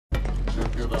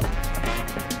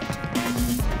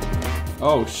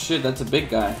Oh shit, that's a big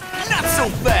guy. Not so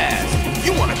fast!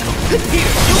 You wanna come here?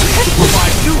 You need to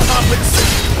provide new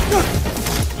compensation!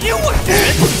 You were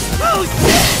dead! Who's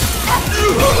dead?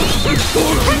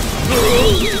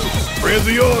 Friends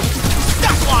of yours?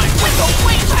 Stop lying! With the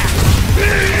way back!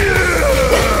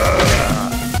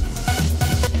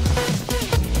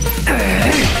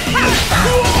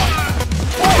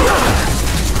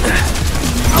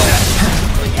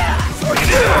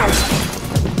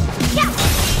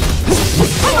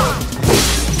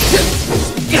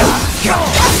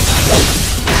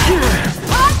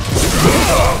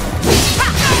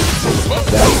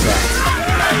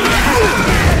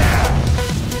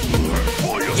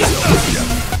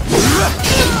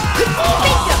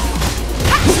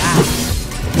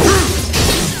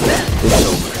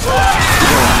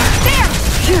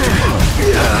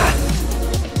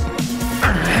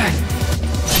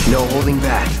 No holding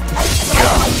back.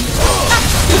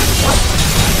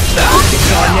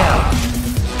 It's on now.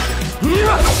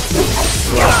 Now.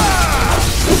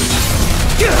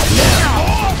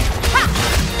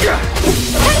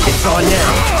 It's on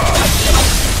now.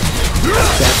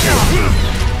 That's it.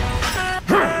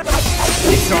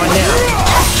 It's on now.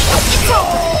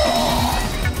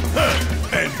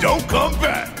 And don't come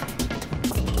back.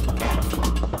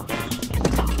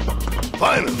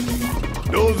 Finally,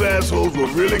 those assholes were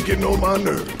really getting on my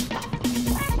nerves.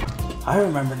 I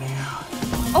remember now.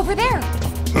 Over there!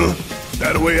 Huh?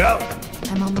 That a way out?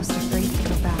 I'm almost afraid to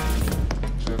go back.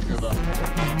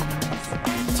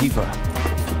 Tifa.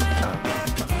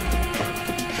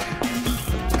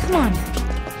 Come on.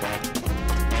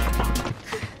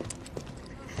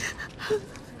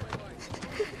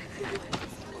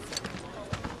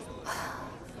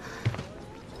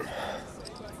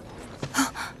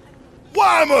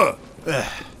 Weimer!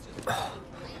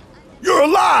 You're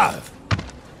alive!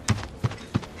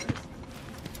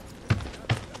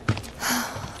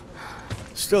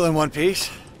 Still in one piece?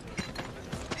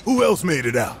 Who else made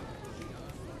it out?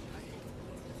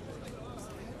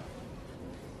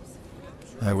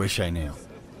 I wish I knew.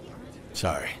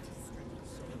 Sorry.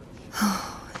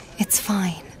 It's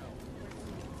fine.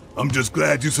 I'm just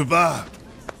glad you survived.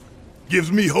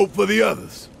 Gives me hope for the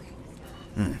others.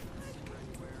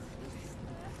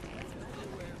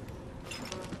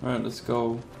 Alright, let's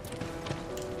go.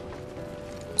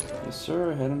 Yes,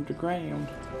 sir. Head underground.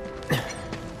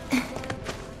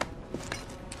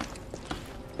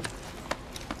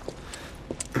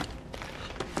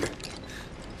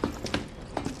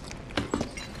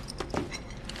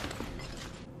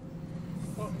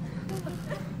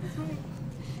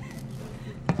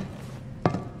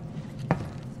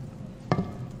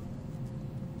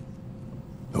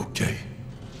 Okay.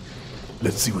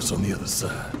 Let's see what's on the other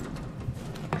side.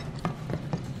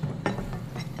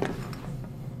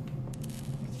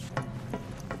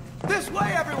 This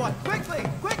way, everyone! Quickly!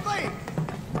 Quickly!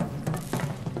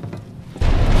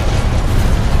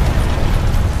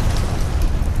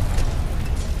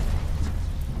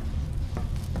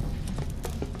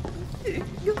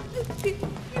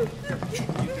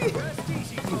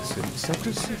 Listen,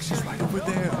 Sector 6 is right over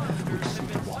there. We just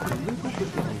need to walk a little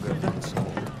bit longer, that's all.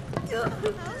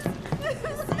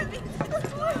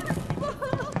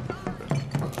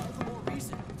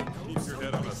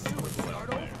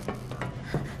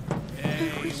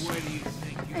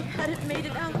 I hadn't made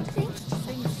it out.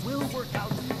 Things will work out.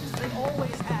 They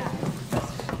always have.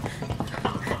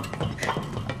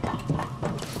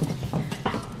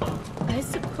 I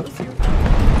suppose you're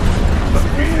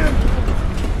Again?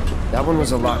 That one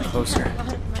was a lot closer.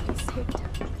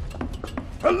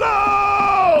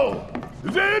 Hello!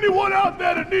 Is there anyone out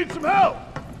there that needs some help?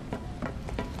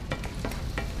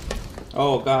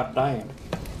 Oh god damn.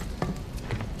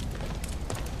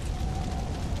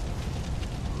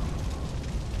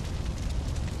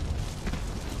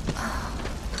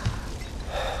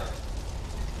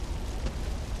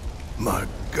 My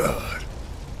God.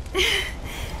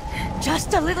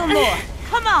 Just a little more.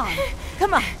 Come on.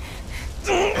 Come on.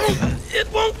 It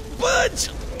won't budge!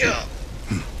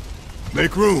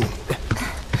 Make room.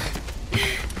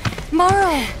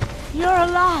 Morrow! You're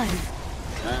alive.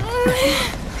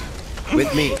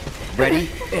 With me. Ready?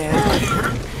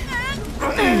 And...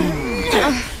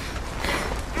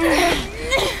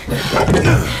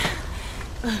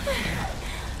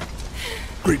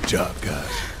 Great job, guys.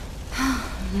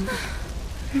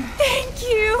 Thank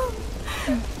you.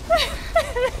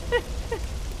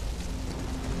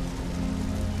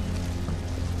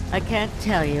 I can't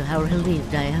tell you how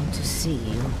relieved I am to see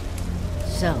you.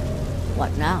 So,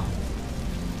 what now?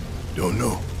 Don't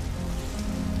know.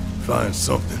 Find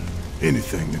something,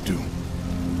 anything to do.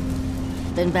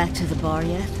 Been back to the bar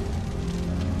yet?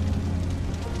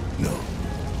 No.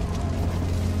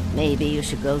 Maybe you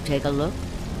should go take a look.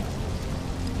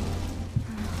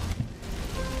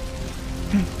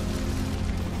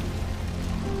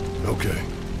 Okay.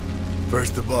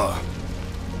 First the bar,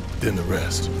 then the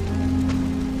rest.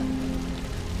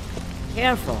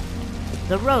 Careful.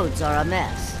 The roads are a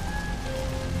mess.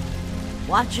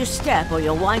 Watch your step or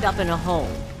you'll wind up in a hole.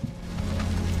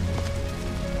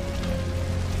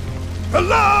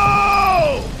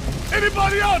 Hello!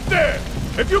 Anybody out there?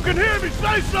 If you can hear me,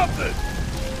 say something!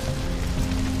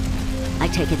 I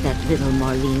take it that little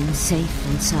Marlene's safe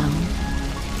and sound.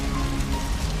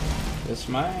 Yes,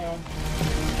 ma'am.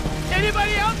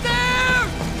 Anybody out there?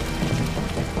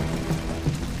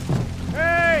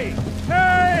 Hey!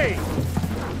 Hey!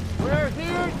 We're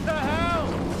here to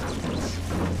help!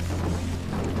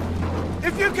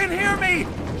 If you can hear me,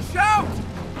 shout!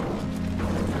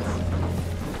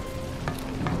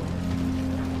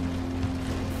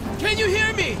 Can you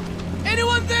hear me?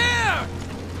 Anyone there?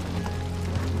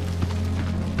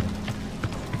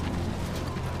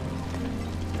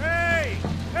 Hey!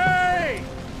 Hey!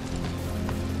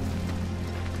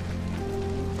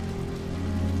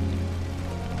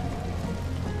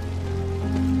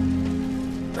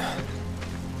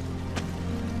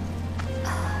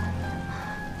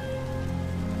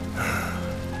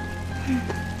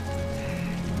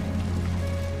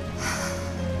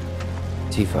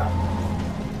 Tifa.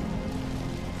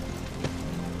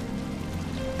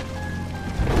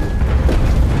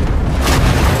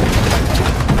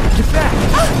 Get back!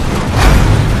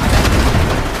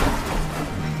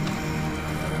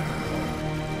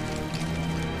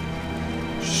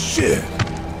 Shit!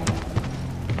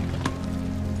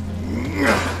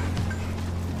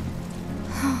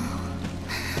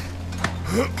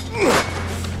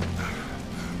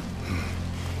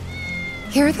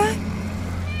 Hear that?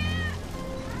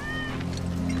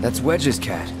 That's Wedge's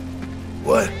cat.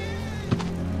 What?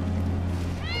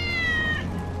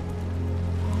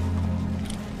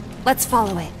 Let's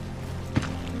follow it.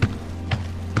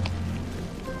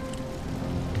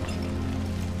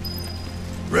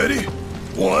 Ready?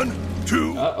 1,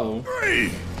 2, Uh-oh.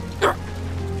 3!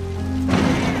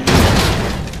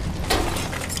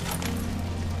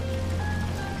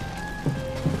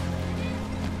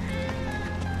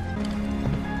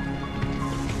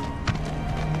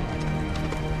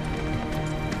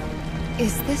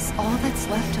 Is this all that's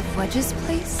left of Wedge's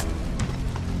place?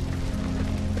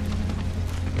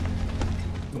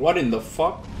 What in the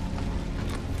fuck?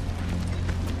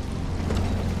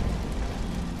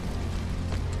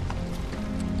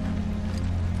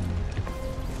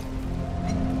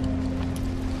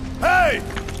 Hey!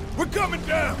 We're coming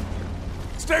down!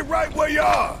 Stay right where you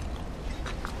are!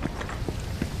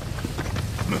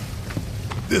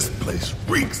 This place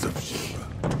reeks of shit.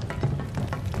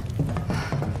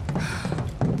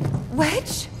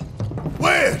 Wedge?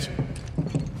 Wedge!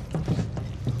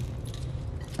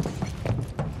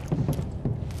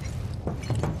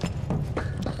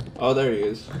 Oh, there he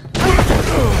is.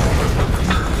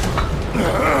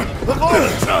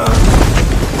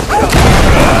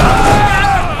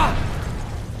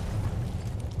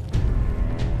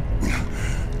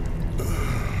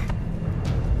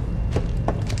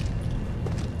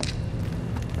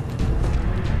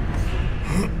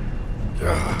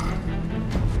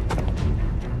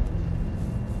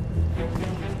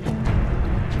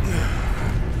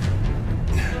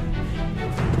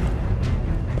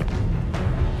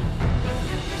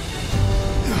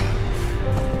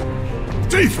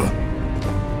 Tifa!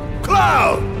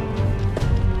 Cloud!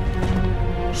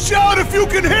 Shout if you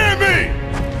can hear me!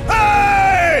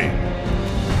 Hey!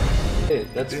 Hey,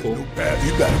 that's There's cool. no path,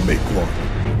 you gotta make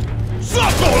one.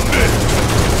 Suck on this!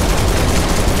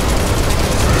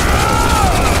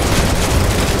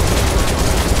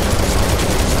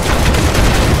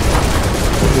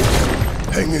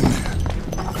 Hang in there.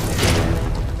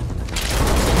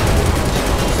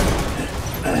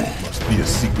 Must be a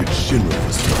secret Shinra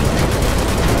facility.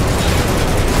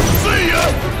 See ya!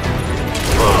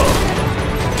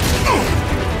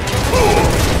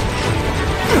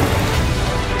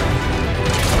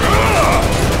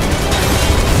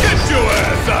 Get your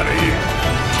ass out of here!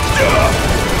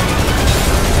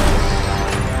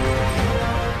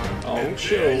 Oh, There you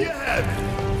shit. have it.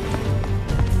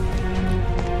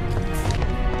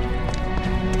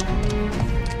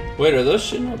 Wait, are those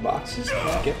shit in the boxes? Can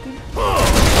I get them?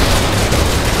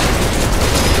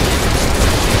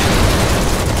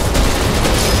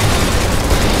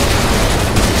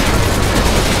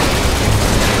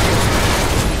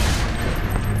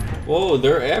 Whoa,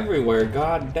 they're everywhere.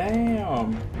 God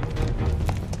damn.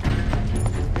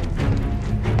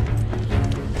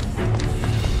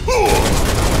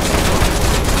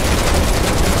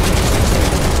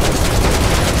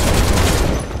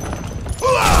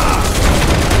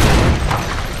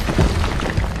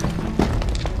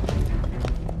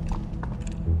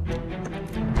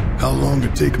 long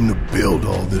it take him to build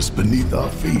all this beneath our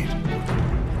feet?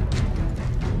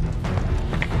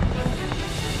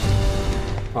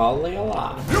 Probably a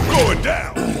lot. You're going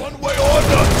down, one way or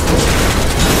another.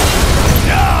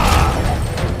 Yeah!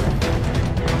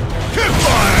 Kick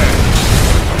my ass!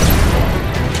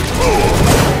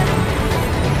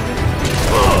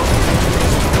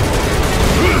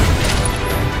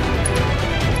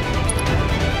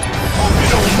 Hope you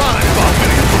don't mind if I get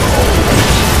into the hole.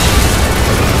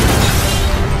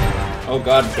 Oh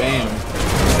god damn.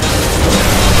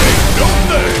 Ain't no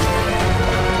thing.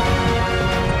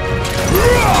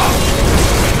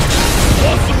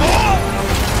 Want some more?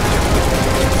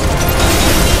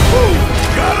 Ooh,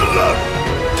 gotta love it.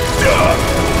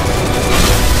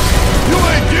 You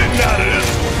ain't getting out of this.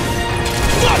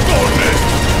 Fuck on this.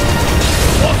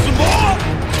 Want some more?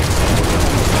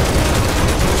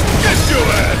 Get your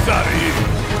ass out of here.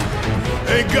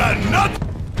 Ain't got nothing.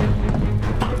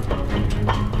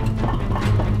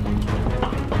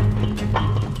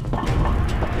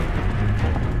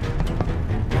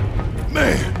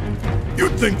 Man,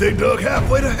 you'd think they dug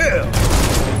halfway to hell.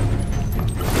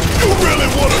 You really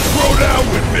want to throw down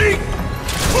with me?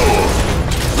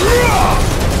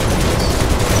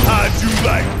 How'd you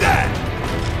like that?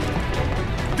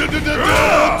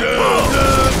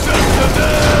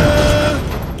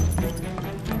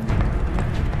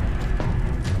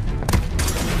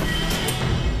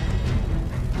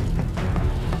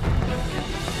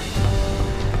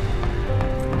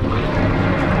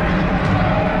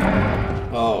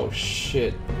 Oh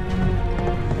shit.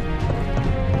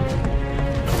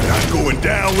 Not going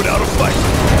down without a fight.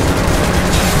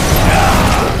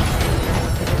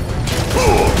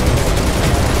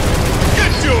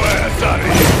 Get your ass out of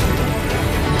here.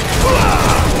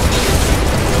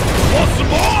 Want some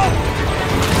more?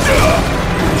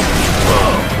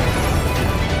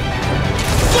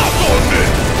 Suck on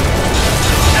this.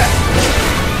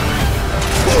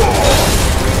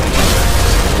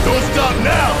 Don't stop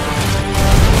now.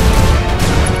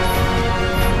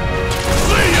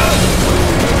 See ya.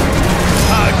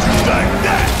 How'd you like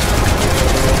that?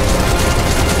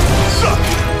 Suck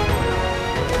it.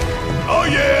 Oh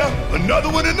yeah, another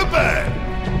one in the bag.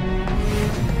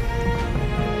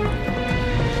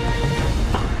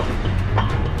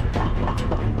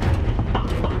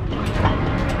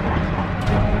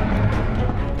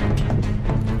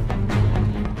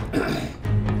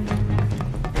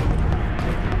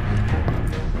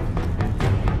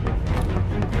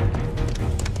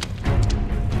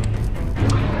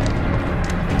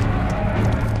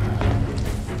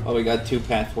 Oh, we got two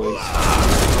pathways.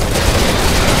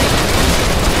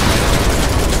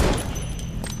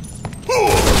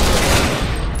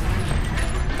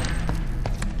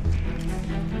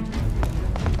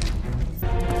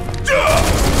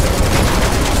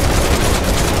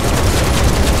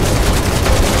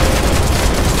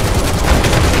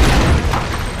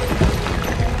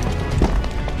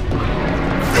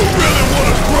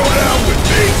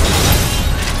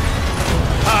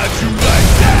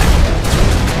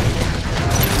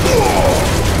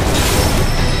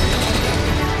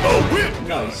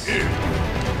 Nice. You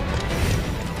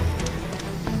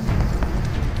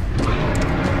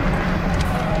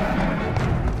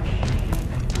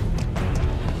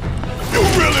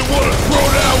really want to throw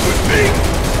down with me?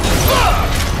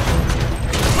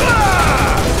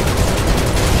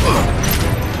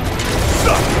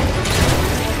 Suck it.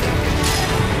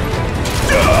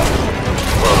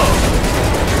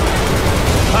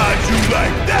 How'd you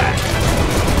like that?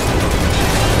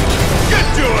 Get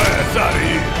your ass out of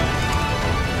here.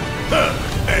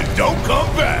 And don't come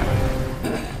back.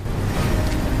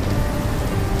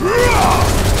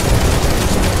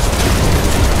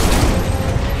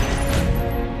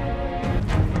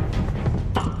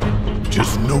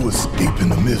 Just no escape in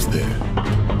the mist there.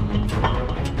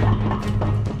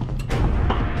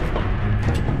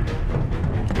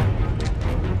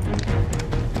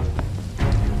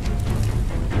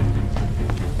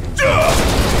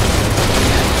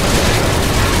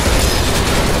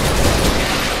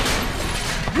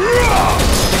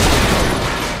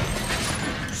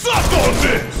 Suck on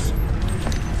this!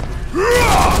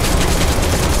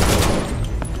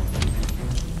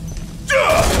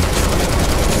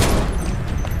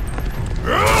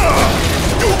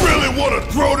 You really want to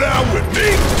throw down with me?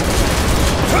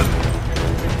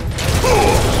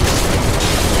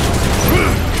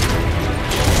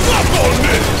 Suck on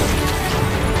this!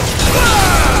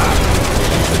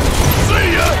 See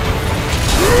ya!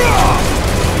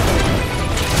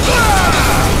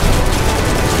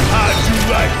 How'd you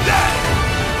like that?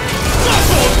 Suck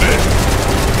on this!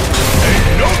 Ain't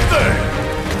no thing!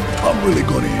 I'm really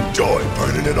gonna Joy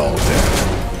burning it all down.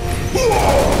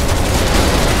 Whoa!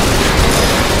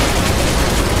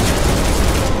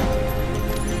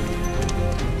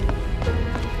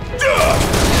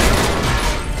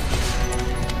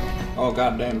 Oh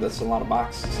goddamn, that's a lot of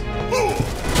boxes.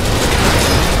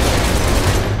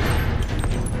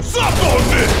 Suck on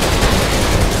this!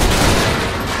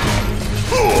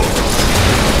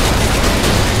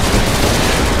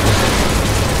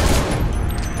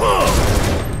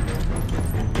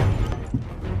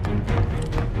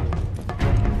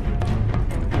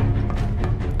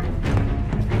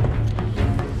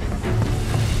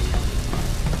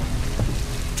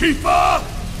 Tifa!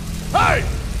 Hey!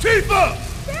 Tifa!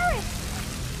 Barret!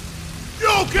 You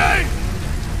okay?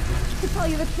 To tell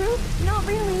you the truth, not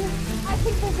really. I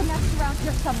think there's a mess around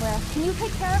here somewhere. Can you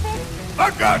take care of it? I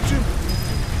got you.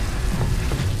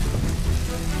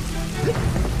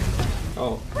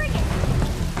 Oh. Bring it!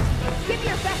 Give me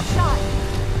your best shot!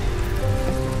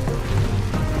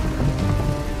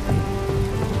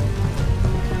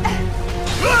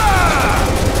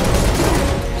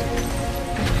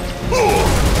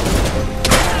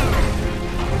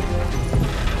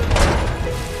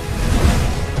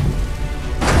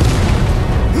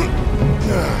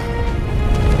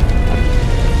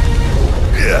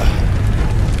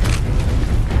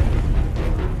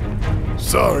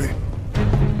 Sorry.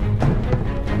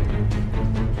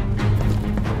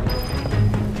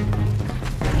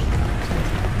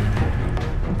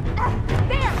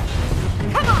 There!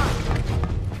 Come on!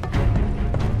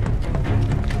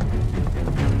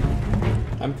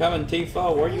 I'm coming,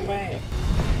 Tifa. Where you at?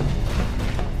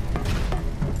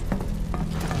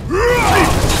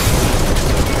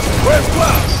 Where's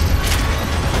Klaus?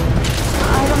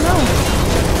 I don't know.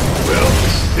 Well,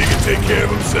 he can take care of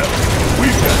himself.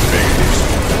 We've got big issues.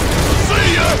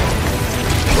 See ya!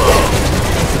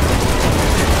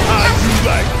 How'd you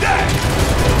like that?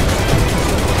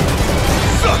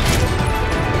 Suck it!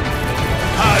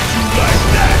 How'd you like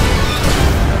that?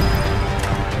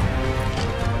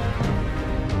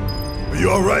 Are you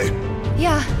alright?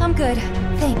 Yeah, I'm good.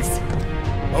 Thanks.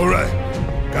 Alright.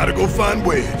 Gotta go find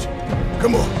Wedge.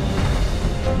 Come on.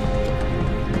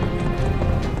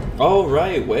 Oh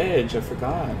right, Wedge. I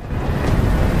forgot.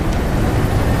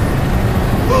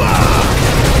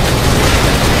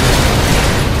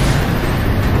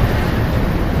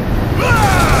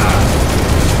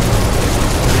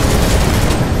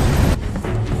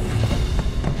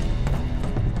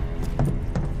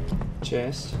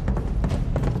 Chest.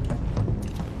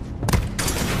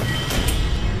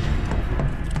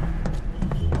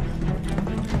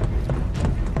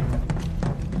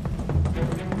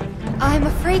 I'm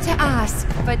afraid to ask,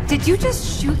 but did you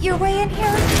just shoot your way in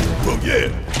here? Well,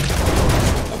 yeah.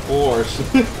 Of course.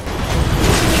 Worked,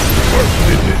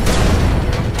 didn't it?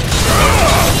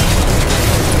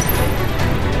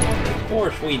 Of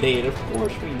course we did. Of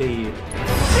course we did.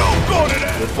 Don't go to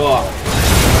that! The fuck.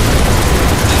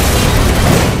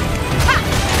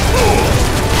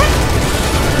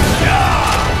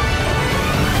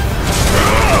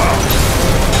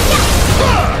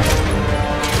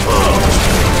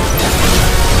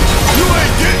 You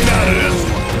ain't getting out of this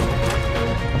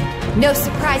one! No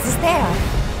surprises there.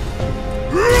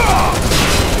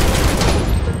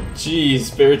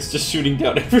 Jeez, Barret's just shooting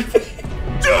down everything.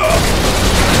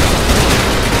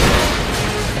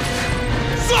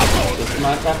 This is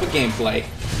my type of gameplay.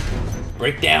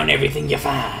 Break down everything you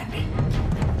find.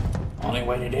 Only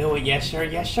way to do it, yes sir,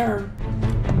 yes sir.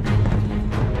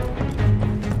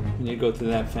 You need to go through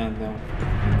that fan though.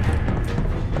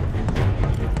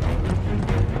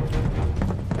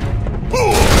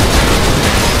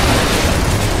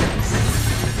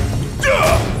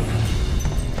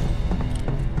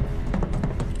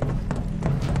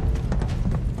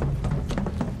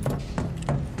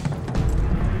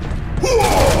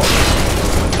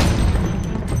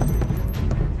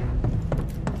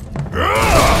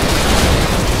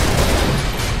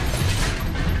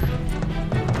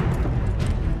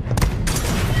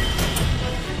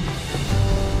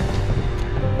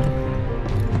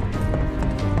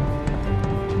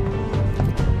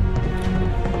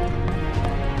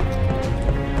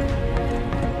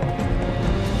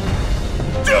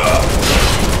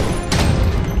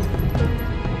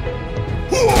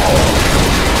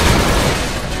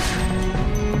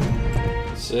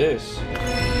 This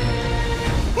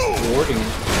warding.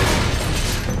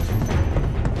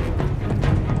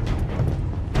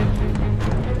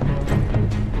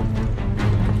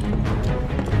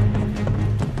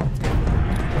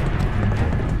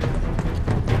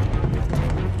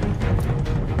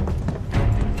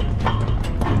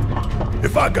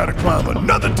 If I gotta climb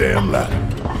another damn ladder.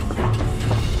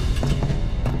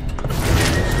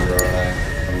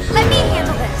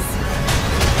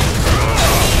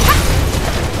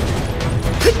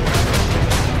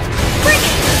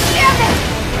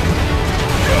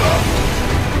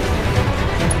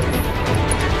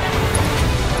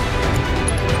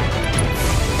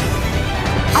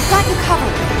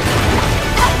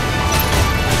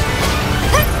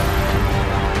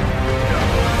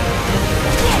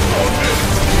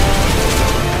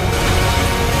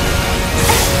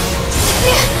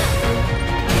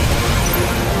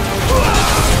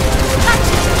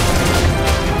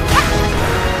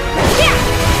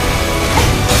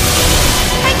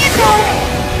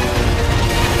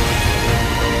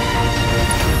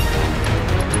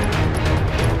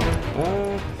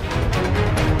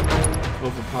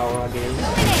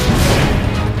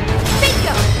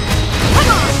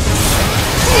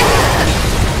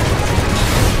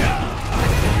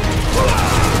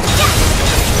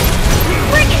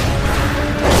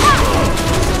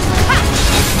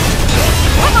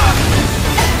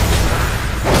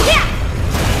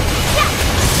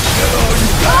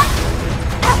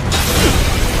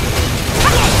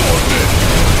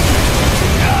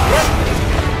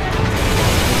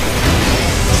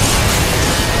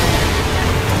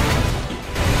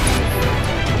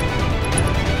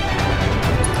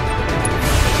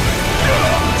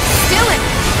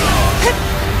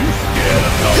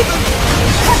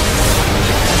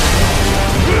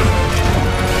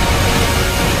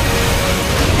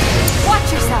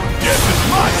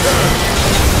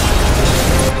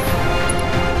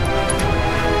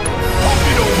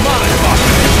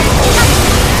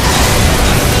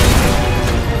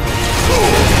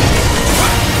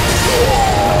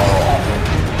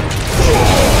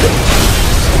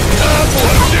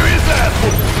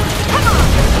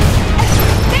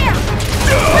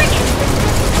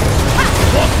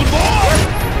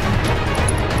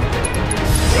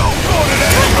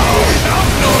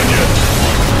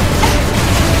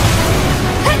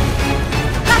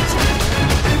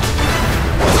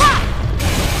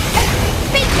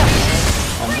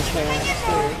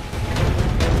 Fantastic.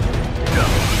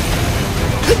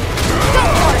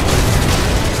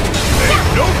 Ain't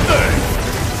no thing.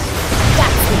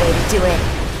 That's the way to do it.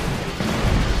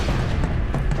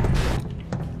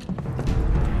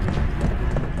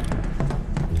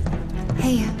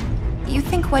 Hey, you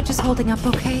think Wedge is holding up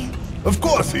okay? Of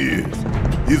course he is.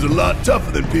 He's a lot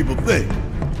tougher than people think.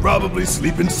 Probably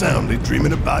sleeping soundly,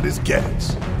 dreaming about his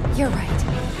cats. You're right.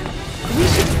 We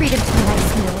should treat him to a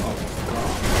nice meal.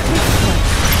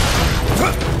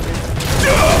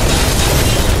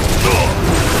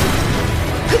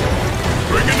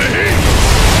 Bring in the heat!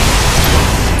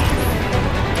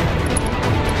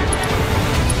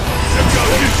 Check out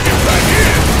this shit back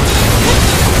here!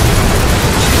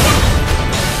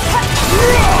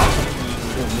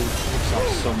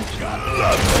 So much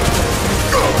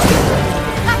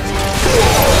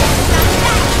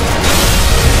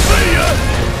See ya!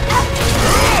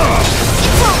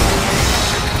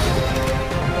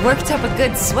 Worked up a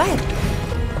good sweat.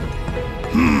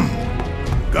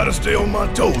 Gotta stay on my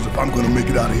toes if I'm gonna make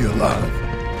it out of here alive.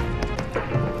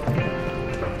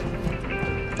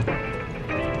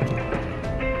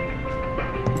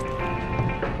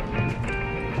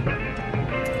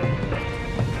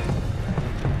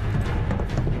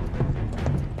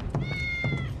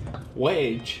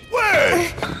 Wedge.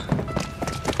 Wedge!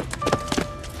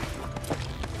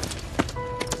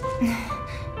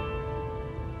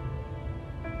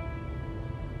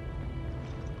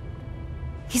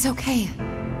 He's okay.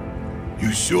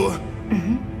 You sure?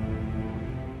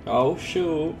 Oh,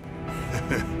 shoot.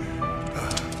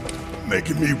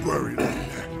 Making me worried.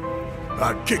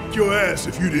 I'd kick your ass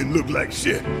if you didn't look like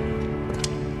shit.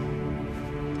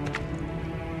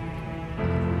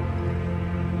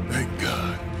 Thank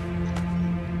God.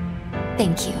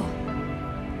 Thank you.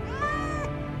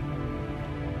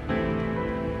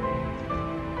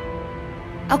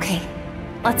 Okay,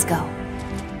 let's go.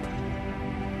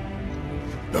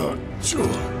 Sure.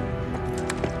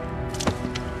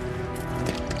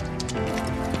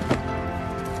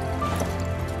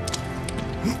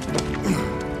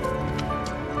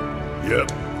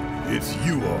 Yep, it's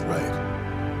you all right.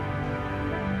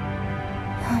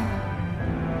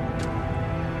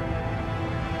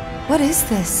 What is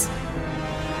this?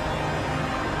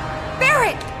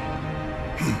 Barret!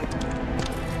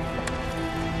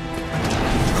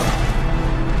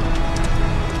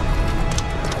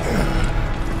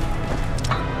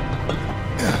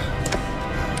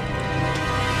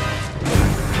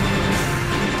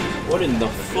 What in the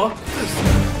fuck?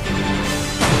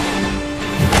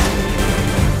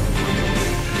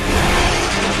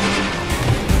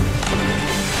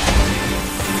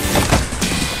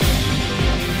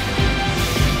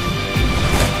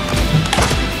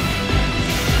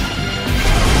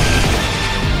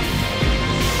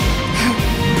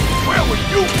 Where were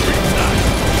you three times?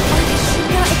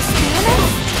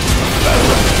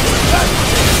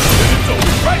 Then it's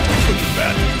only right we put the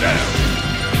bastard down.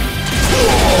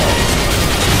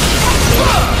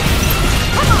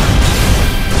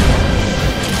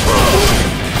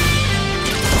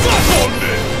 Fuck on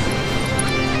this!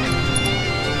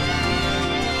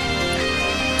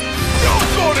 Don't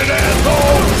go to that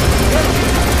asshole!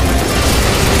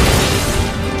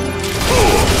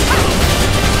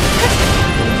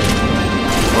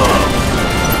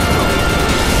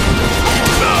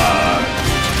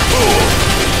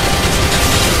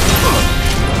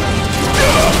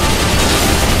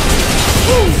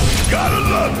 Gotta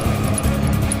love it!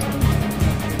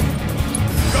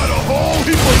 Got a whole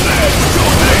heap of legs with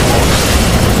your name on it!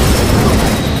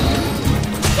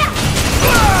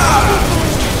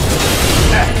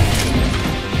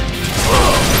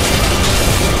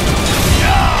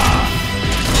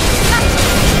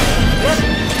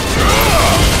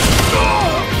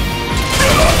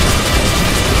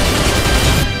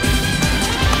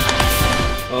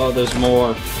 Oh, there's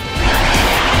more.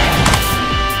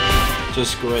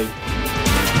 Just great.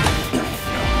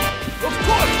 Of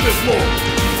course there's more!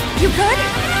 You good?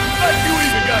 Like you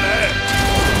even gotta ask!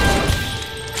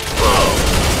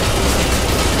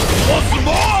 Want some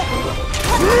more?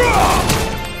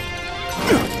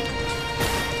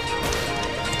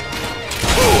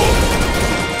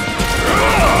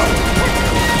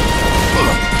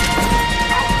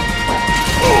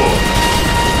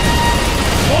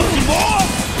 Want some more?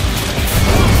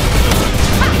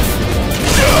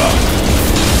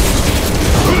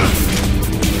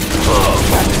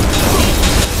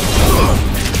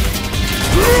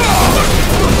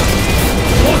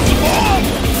 Want some more?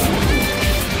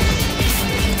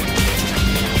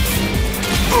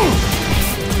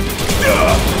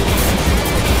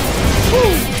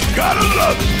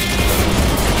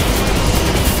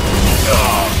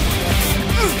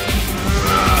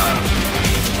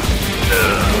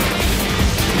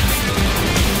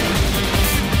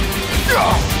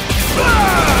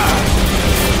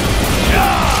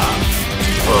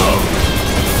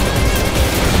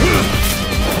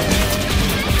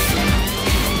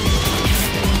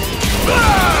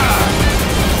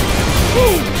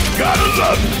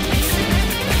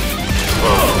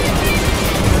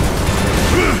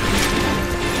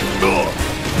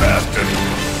 Bastard!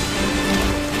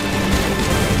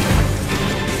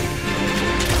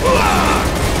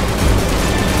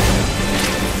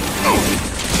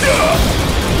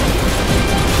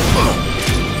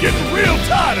 Getting real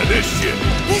tired of this shit!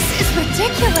 This is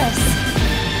ridiculous!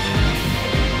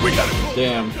 We gotta go!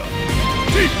 Damn.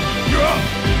 Chief, you're up!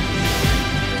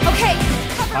 Okay,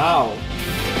 How?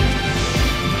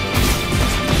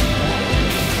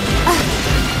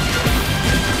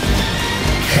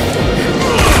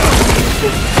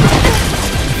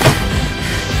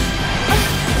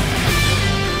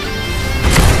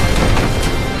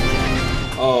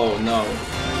 Oh no.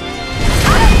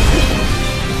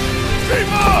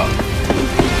 Keep up!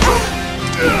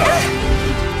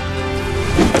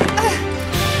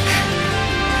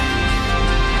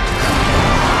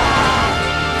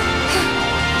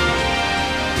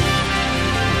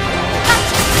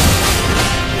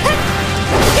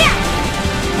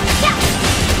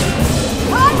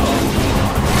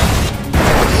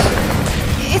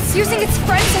 It's using its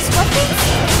friends as weapons?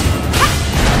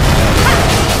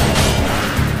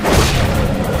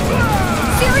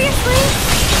 Seriously?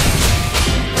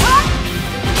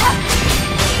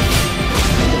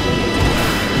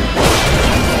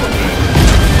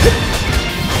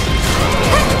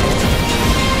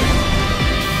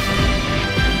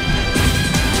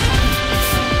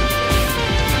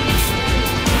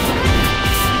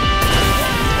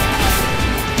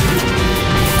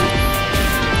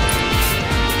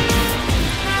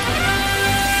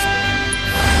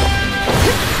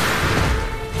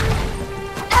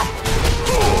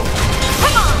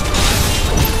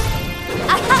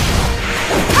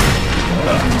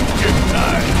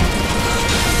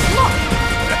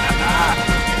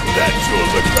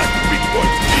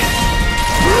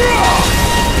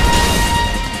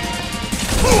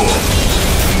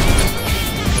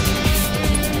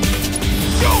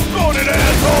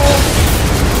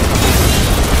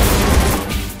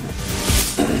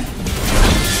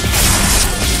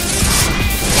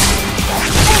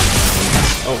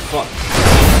 Oh fuck.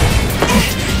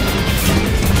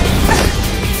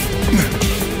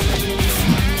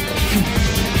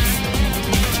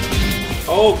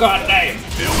 Oh god damn.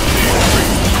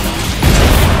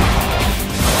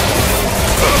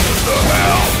 What the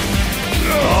hell?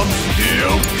 I'm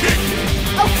still kicking.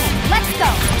 Okay, let's go.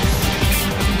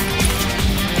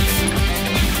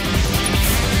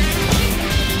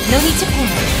 No need to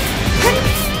panic.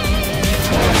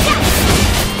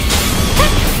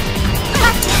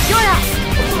 You're up.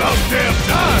 About damn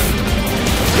time.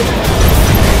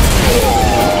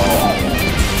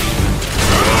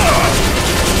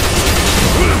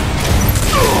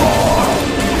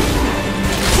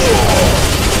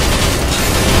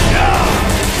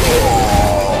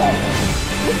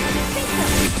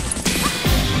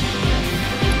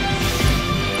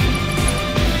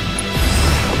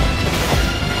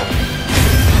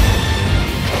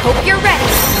 Hope you're ready.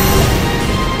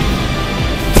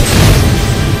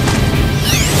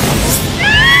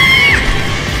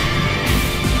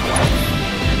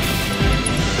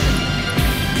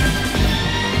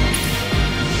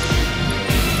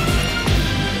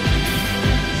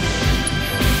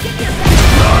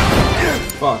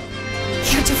 Fuck.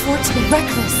 Can't afford to be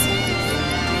reckless.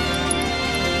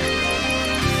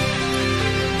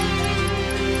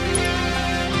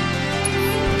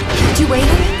 You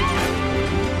waiting?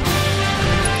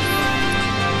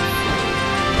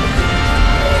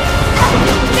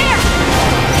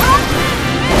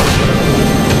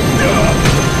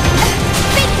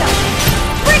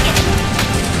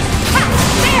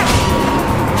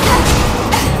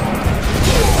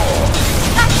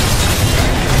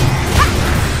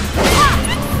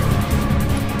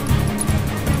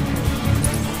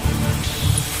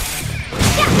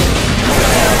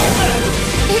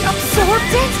 It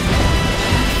absorbed it?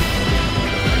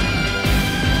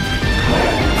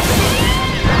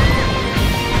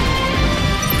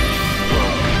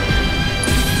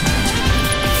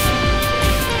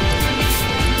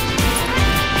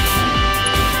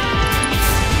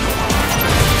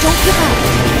 Don't give up.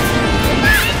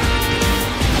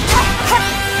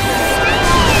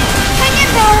 Hang in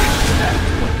there!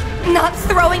 Not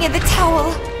throwing in the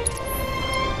towel.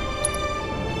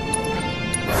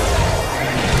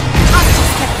 I'm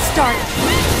just getting started.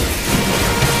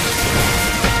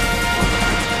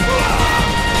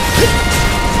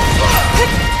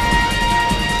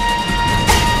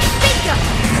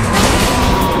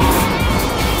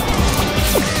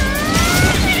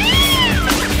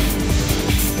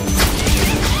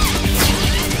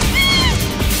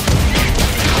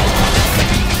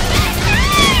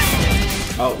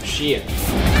 Oh shit.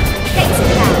 Thanks for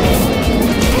that.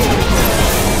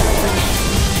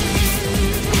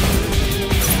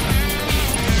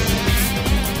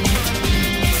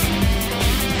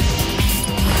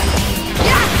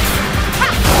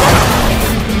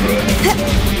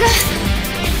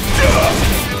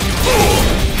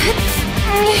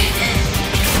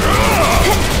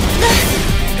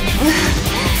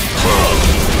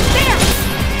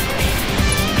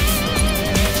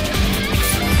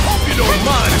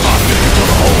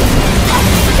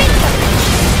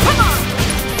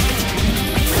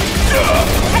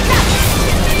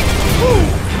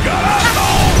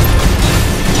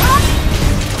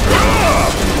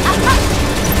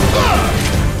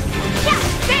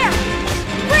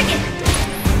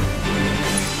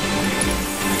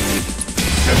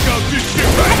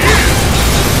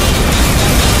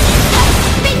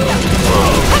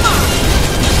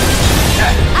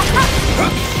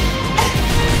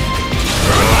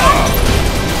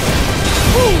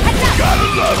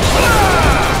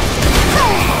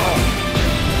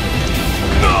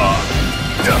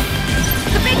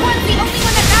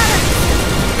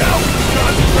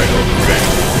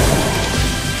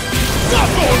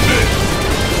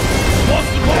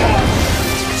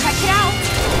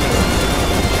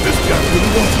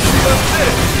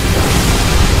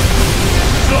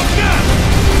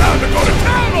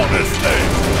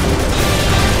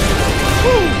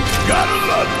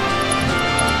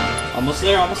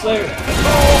 Lava Slayer.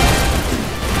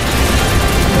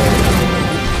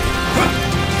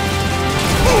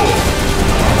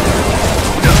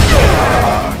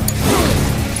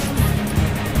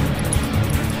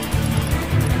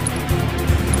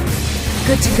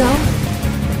 Good to go?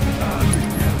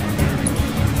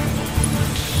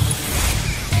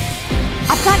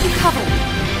 I've got you covered.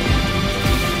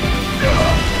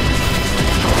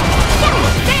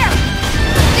 There!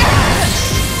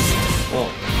 Whoa.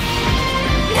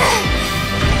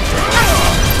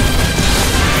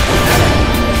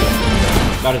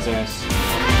 Got his ass.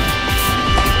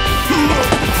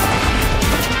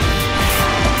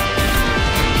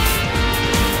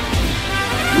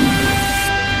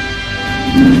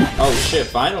 Oh shit,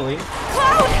 finally.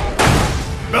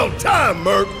 About time,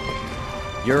 Merc.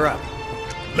 You're up.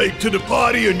 Late to the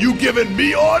party and you giving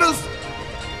me orders?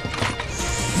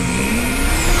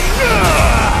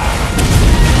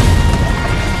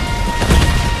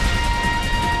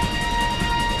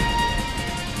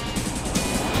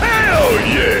 Hell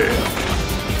yeah!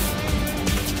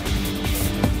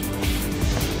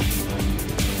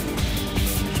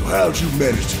 So how'd you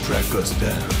manage to track us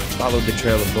down? Followed the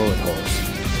trail of bullet holes.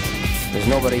 There's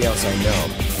nobody else I know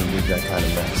who lived that kind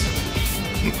of mess.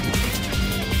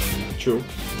 True.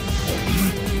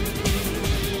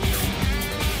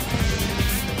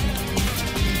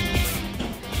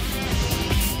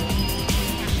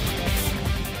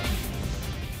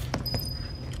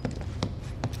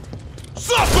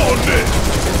 Suck on this!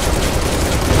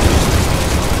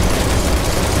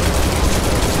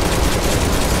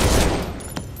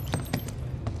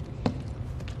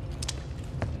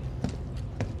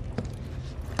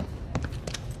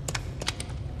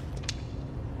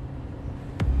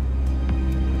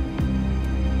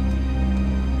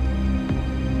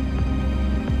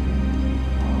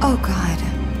 Oh God,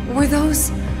 were those...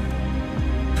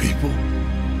 People?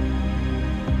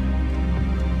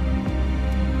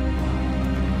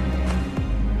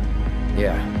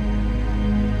 Yeah.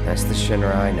 That's the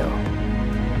Shinra I know.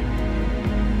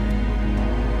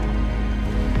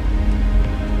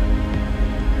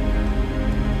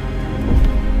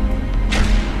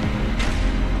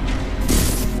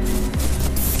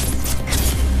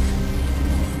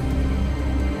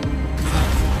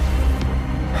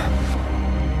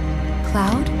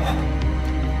 Cloud?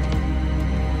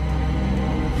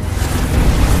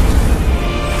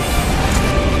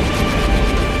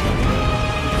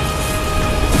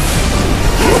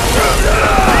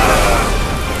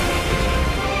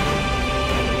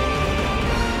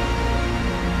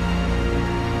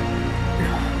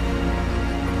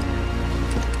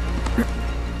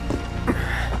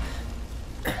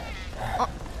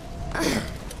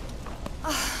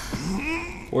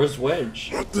 Where's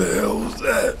Wedge? What the hell was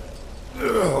that?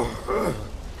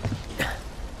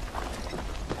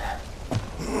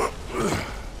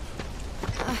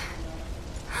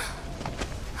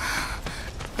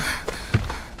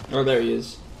 Oh, there he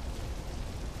is.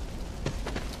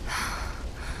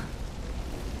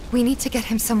 We need to get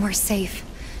him somewhere safe.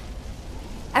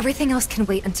 Everything else can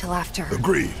wait until after.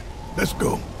 Agreed. Let's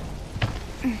go.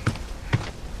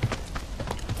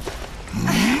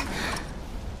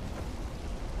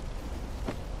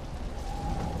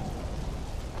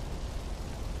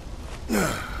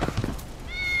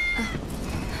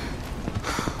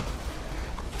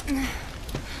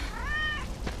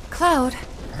 Cloud?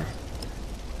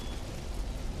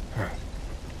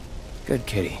 Good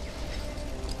kitty.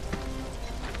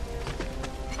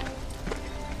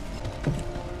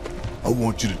 I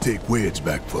want you to take Wedge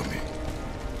back for me.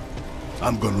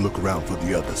 I'm gonna look around for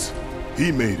the others.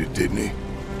 He made it, didn't he?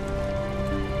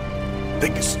 They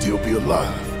can still be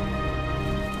alive.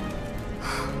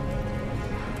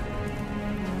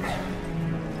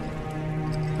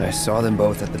 I saw them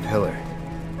both at the pillar.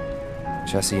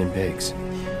 Jesse and Biggs.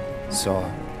 Saw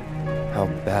how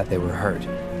bad they were hurt.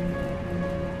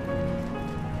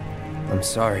 I'm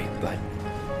sorry, but...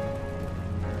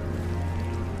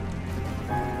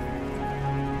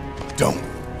 Don't.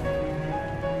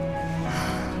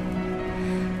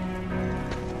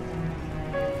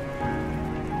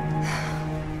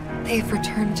 They've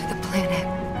returned to the planet.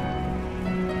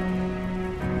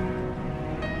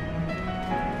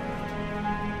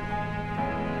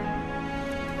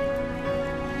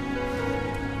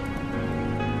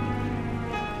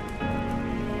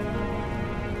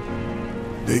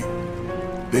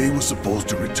 They were supposed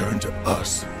to return to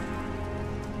us.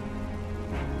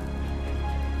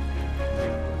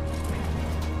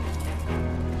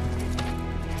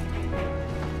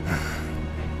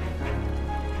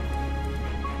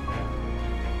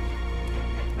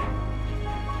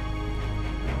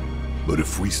 But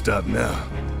if we stop now,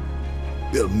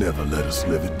 they'll never let us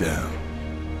live it down.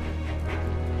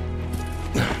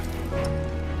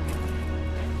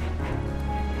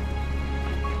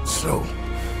 So,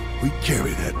 we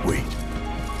carry that weight.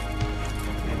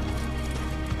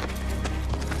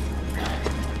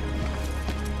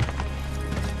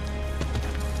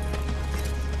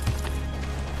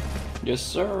 Yes,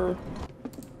 sir.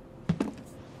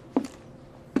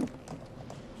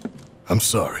 I'm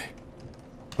sorry.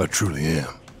 I truly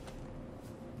am.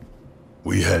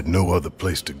 We had no other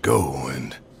place to go,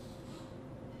 and...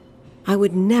 I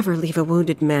would never leave a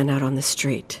wounded man out on the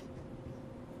street.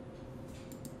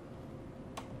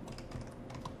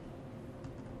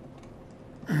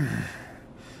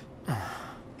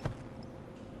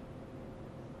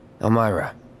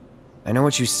 Elmira, I know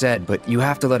what you said, but you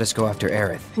have to let us go after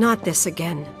Aerith. Not this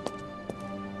again.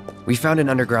 We found an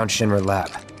underground Shinra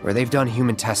lab, where they've done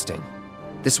human testing.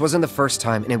 This wasn't the first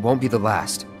time, and it won't be the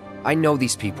last. I know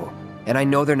these people, and I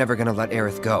know they're never gonna let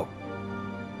Aerith go.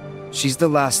 She's the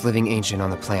last living ancient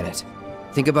on the planet.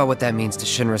 Think about what that means to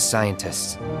Shinra's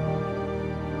scientists.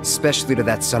 Especially to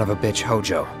that son of a bitch,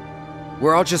 Hojo.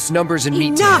 We're all just numbers and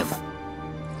meat to him. Enough!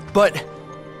 But...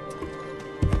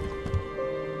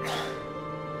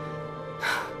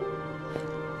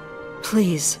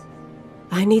 Please,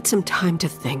 I need some time to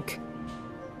think.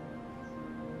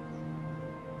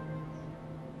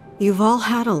 You've all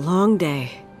had a long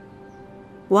day.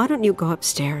 Why don't you go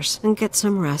upstairs and get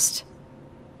some rest?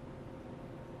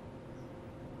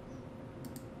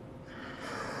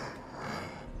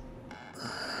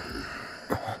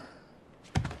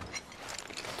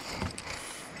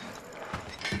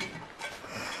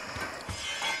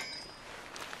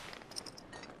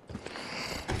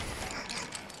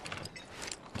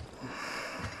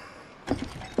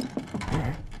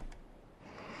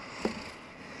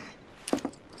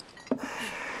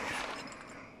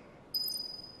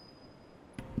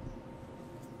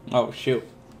 Oh shoot.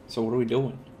 So what are we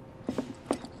doing?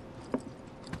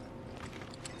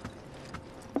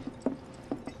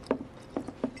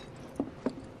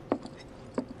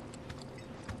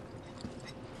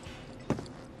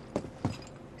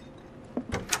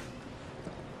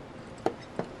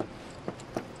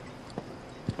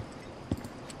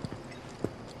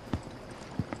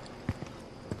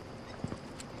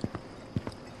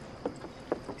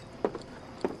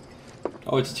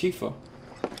 Oh, it's Tifa.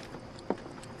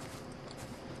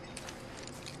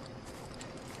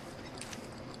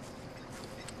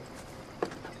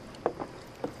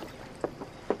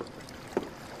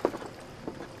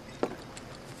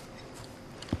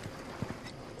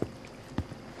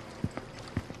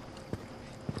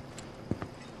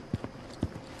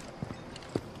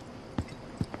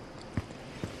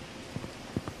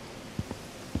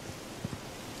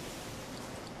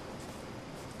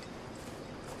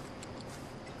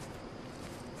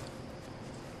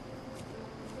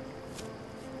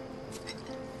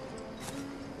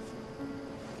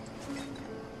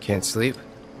 Can't sleep?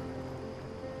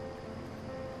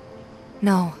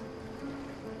 No.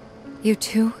 You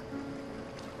too?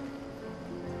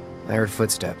 I heard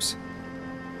footsteps.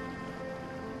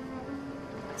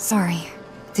 Sorry.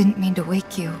 Didn't mean to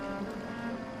wake you.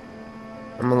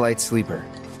 I'm a light sleeper.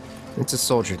 It's a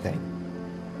soldier thing.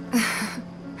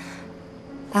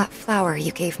 That flower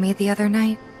you gave me the other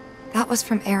night, that was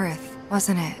from Aerith,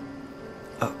 wasn't it?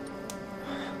 Oh.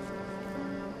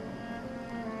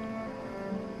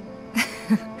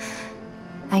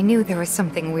 I knew there was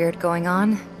something weird going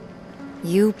on.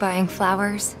 You buying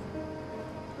flowers?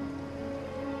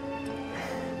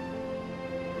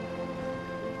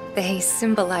 They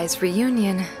symbolize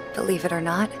reunion, believe it or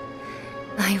not.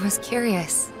 I was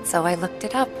curious, so I looked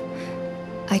it up.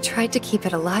 I tried to keep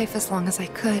it alive as long as I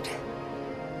could.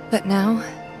 But now,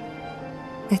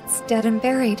 it's dead and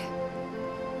buried.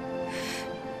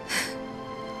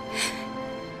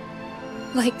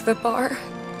 Like the bar,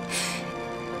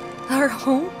 our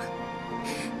home,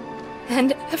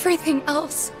 and everything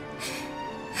else.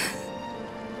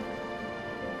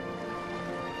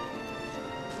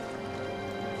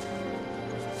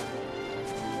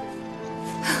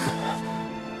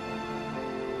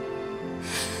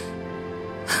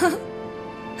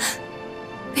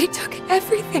 They took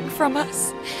everything from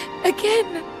us,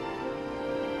 again.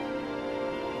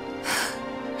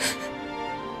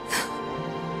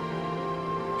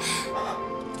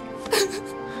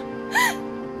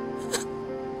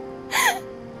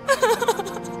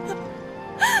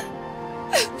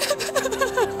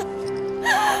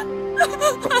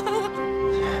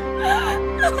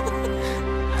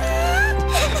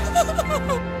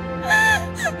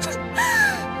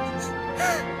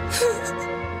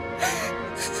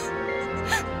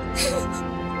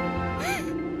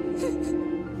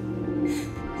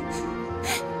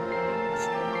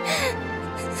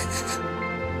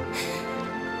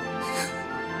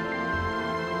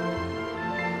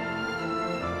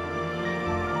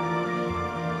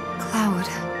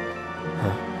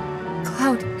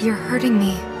 Cloud, you're hurting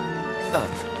me.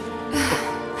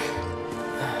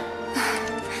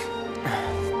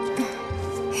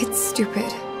 It's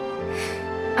stupid.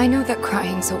 I know that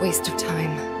crying's a waste of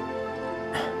time.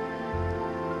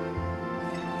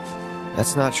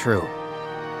 That's not true.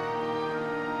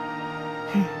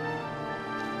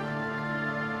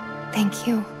 Thank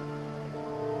you.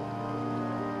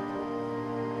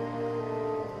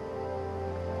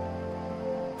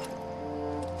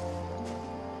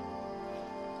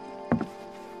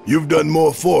 You've done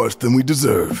more for us than we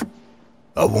deserve.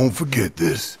 I won't forget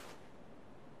this.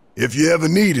 If you ever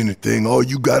need anything, all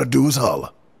you gotta do is holler.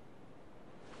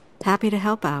 Happy to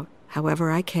help out, however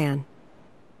I can.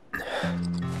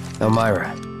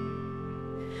 Elmira.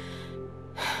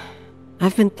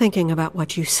 I've been thinking about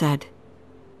what you said.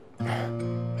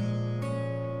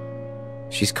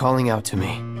 She's calling out to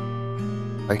me.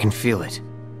 I can feel it.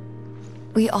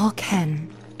 We all can.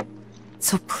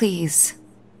 So please.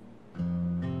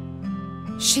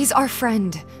 She's our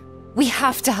friend. We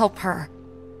have to help her.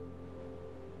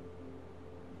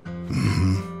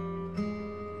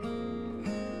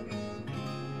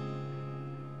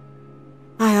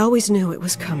 I always knew it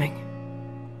was coming.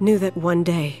 Knew that one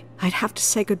day I'd have to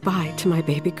say goodbye to my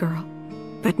baby girl.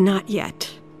 But not yet.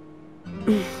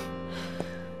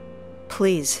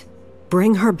 Please,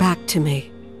 bring her back to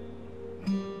me.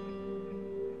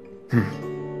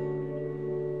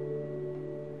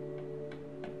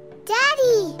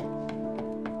 Daddy!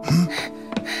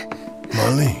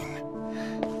 Marlene.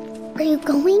 Are you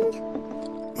going?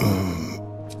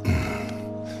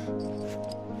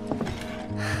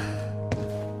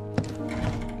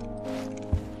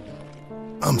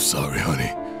 I'm sorry,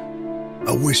 honey.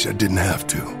 I wish I didn't have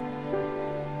to.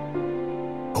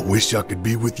 I wish I could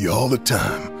be with you all the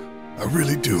time. I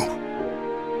really do.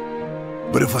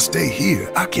 But if I stay here,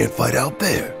 I can't fight out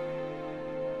there.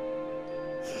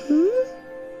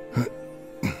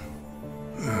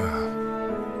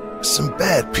 Some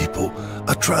bad people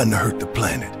are trying to hurt the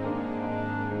planet.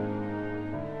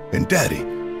 And Daddy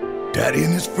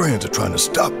and his friends are trying to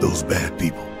stop those bad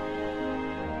people.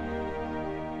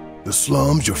 The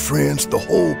slums, your friends, the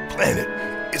whole planet.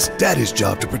 It's Daddy's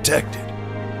job to protect it.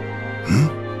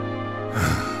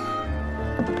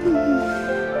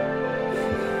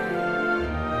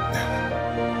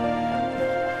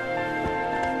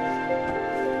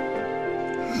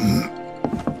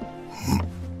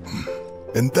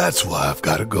 And that's why I've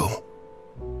got to go.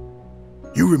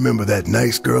 You remember that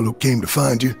nice girl who came to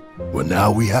find you? Well,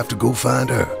 now we have to go find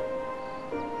her.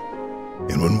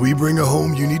 And when we bring her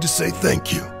home, you need to say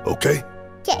thank you, okay?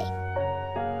 Okay.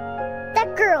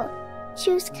 That girl,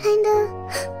 she was kinda...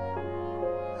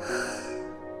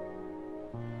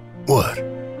 What?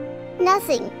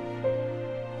 Nothing.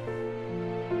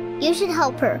 You should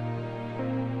help her.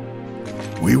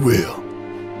 We will.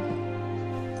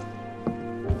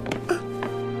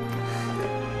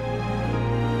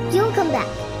 You'll come back,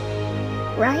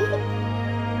 right?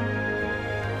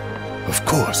 Of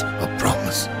course, I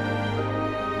promise.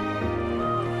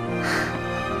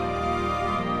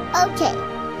 Okay.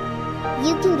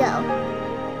 You can go.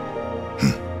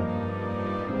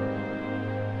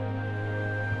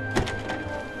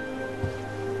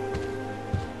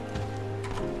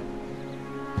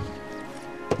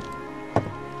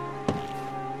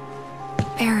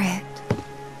 Barret.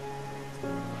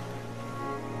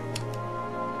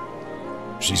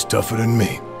 She's tougher than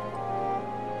me.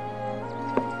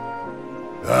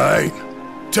 Alright,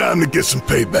 time to get some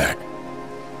payback.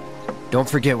 Don't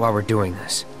forget why we're doing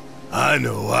this. I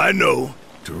know.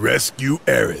 To rescue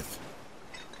Aerith.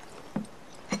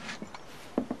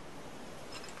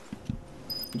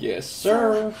 Yes,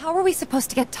 sir. How are we supposed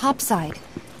to get topside?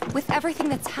 With everything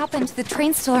that's happened, the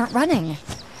trains still aren't running.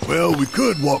 Well, we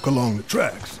could walk along the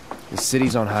tracks. The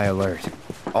city's on high alert.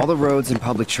 All the roads and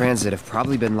public transit have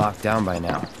probably been locked down by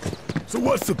now. So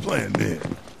what's the plan then?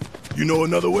 You know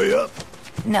another way up?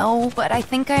 No, but I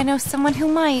think I know someone who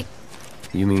might.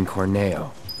 You mean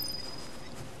Corneo?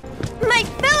 My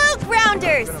fellow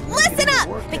grounders, listen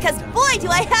up, because boy do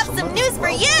I have some news for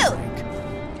you!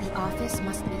 The office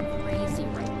must be crazy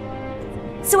right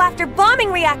now. So after bombing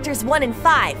reactors 1 and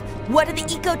 5, what do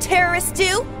the eco-terrorists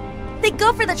do? They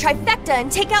go for the trifecta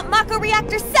and take out Mako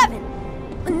Reactor 7!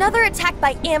 Another attack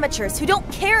by amateurs who don't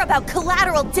care about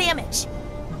collateral damage.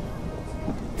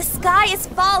 The sky is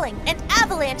falling and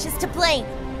Avalanche is to blame.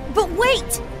 But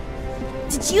wait!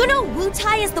 Did you know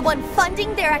Wutai is the one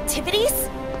funding their activities?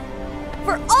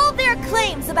 For all their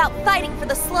claims about fighting for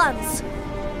the slums,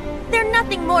 they're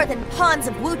nothing more than pawns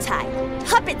of Wutai,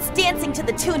 puppets dancing to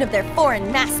the tune of their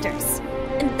foreign masters.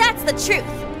 And that's the truth.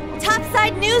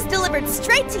 Topside news delivered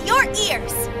straight to your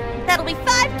ears. That'll be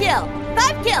 5 gil.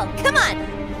 5 gil, come on.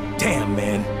 Damn,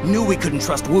 man. Knew we couldn't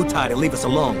trust Wu-Tai to leave us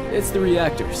alone. It's the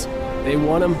reactors. They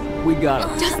want them, we got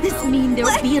them. Does this mean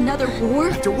there'll be another war?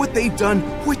 After what they've done,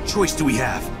 what choice do we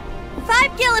have?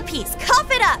 5 gil apiece, cough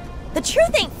it up. The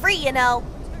truth ain't free, you know.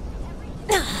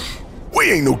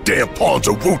 We ain't no damn pawns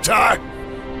of Wu-Tai.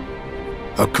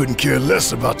 I couldn't care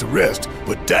less about the rest,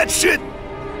 but that shit?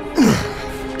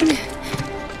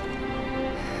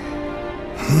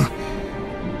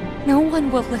 No one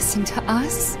will listen to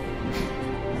us.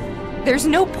 There's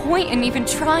no point in even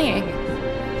trying.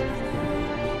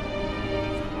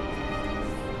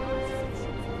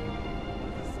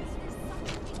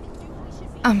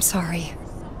 I'm sorry.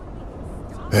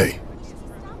 Hey,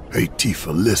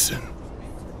 Tifa, listen.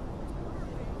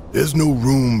 There's no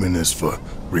room in this for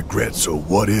regrets or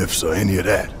what-ifs or any of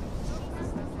that.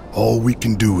 All we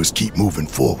can do is keep moving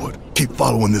forward, keep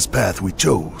following this path we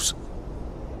chose.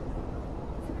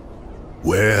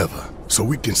 Wherever, so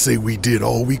we can say we did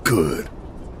all we could.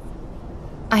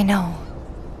 I know.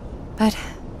 But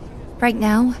right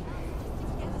now,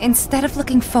 instead of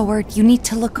looking forward, you need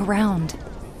to look around.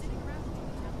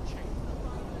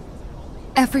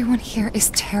 Everyone here is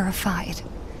terrified.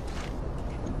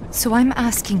 So I'm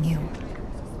asking you,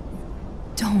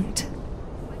 don't.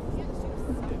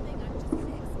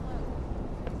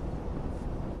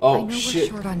 Oh, I know we're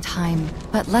short on time,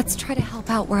 but let's try to help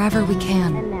out wherever we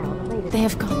can. They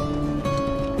have gone.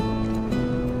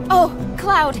 Oh,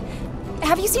 Cloud!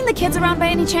 Have you seen the kids around by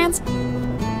any chance?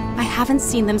 I haven't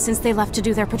seen them since they left to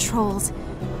do their patrols.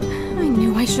 I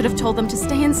knew I should have told them to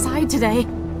stay inside today.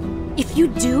 If you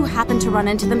do happen to run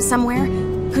into them somewhere,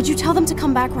 could you tell them to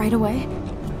come back right away?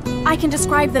 I can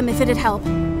describe them if it'd help.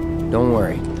 Don't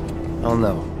worry. I'll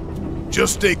know.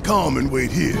 Just stay calm and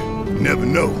wait here. You never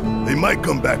know. They might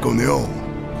come back on their own.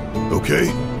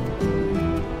 Okay?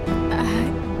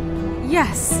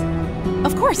 Yes.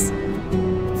 Of course.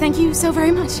 Thank you so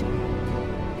very much.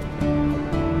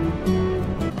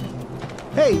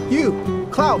 Hey, you!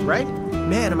 Cloud, right?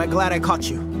 Man, am I glad I caught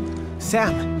you.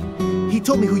 Sam, he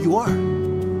told me who you are.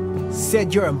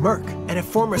 Said you're a merc, and a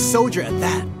former soldier at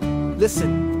that.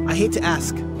 Listen, I hate to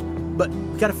ask, but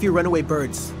we got a few runaway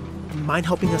birds. Mind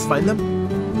helping us find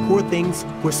them? Poor things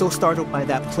were so startled by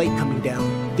that plate coming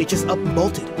down, they just up and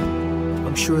bolted.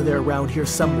 I'm sure they're around here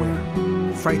somewhere,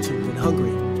 frightened and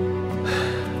hungry.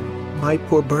 My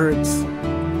poor birds.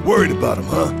 Worried about them,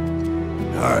 huh?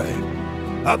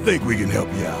 Alright. I think we can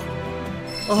help you out.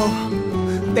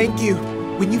 Oh, thank you.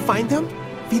 When you find them,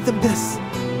 feed them this.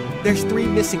 There's 3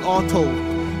 missing all told,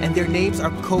 and their names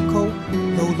are Coco,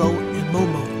 Lolo, and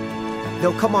Momo.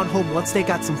 They'll come on home once they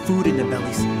got some food in their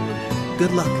bellies.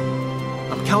 Good luck.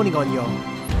 I'm counting on y'all.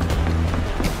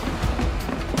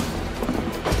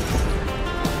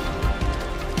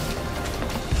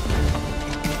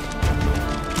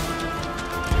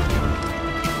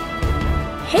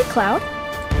 Hey, Cloud.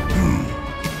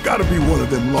 Gotta be one of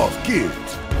them lost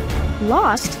kids.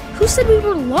 Lost? Who said we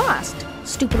were lost?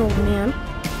 Stupid old man.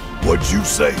 What'd you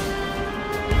say?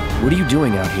 What are you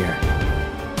doing out here?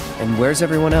 And where's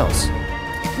everyone else?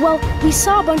 Well, we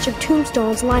saw a bunch of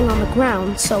tombstones lying on the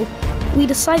ground, so we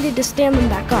decided to stand them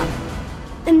back up.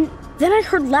 And then I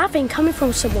heard laughing coming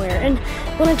from somewhere, and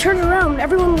when I turned around,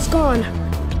 everyone was gone.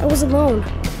 I was alone.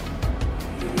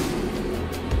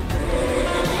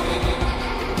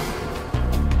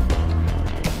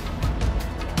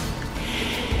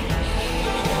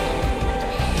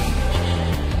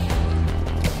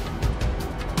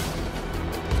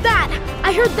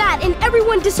 I heard that, and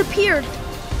everyone disappeared.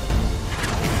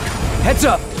 Heads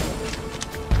up!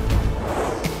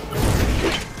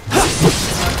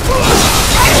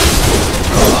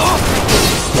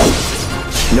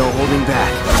 No holding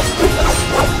back.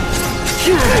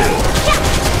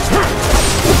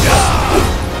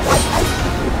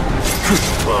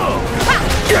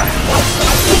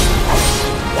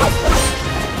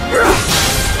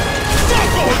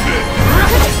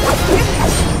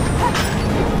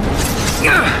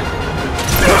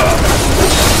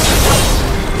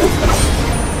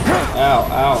 Ow,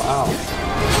 ow, ow.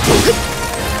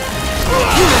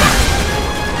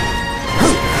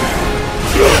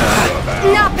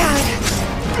 Not bad.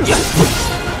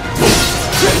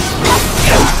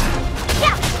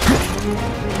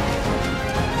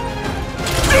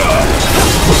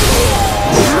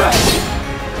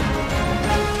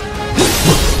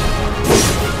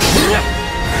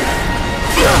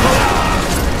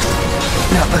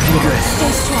 Not looking good.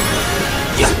 Stay strong.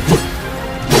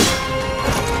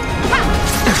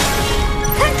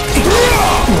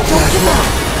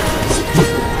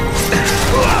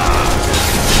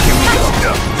 Here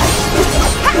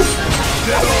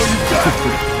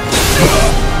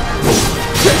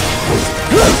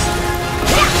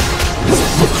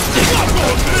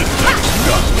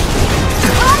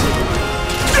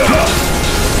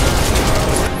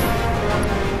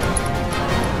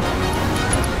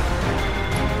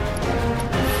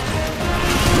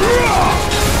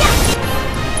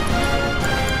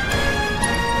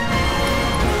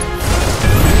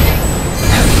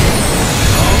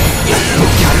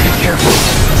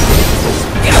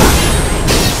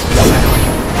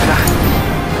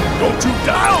Don't you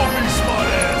die on me,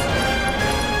 smartass!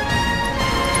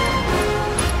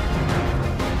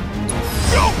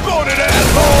 Don't go to that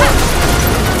asshole!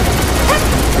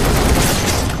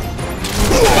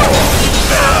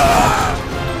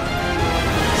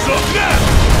 Suck that!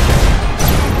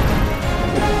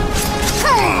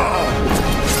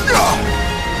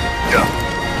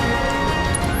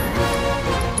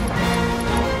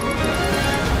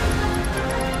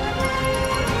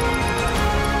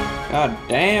 God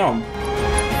damn.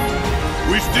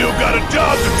 We still got a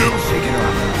job to do. Shake it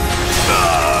off.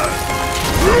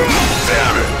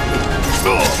 Damn it!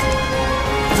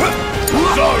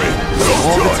 Sorry, no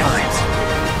All choice. the times.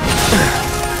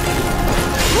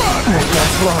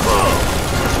 That's long.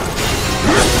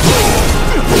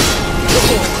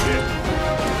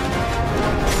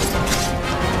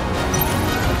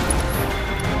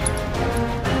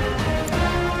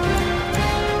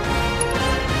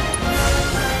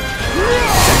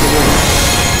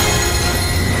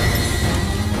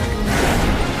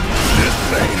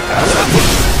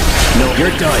 No,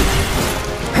 you're done.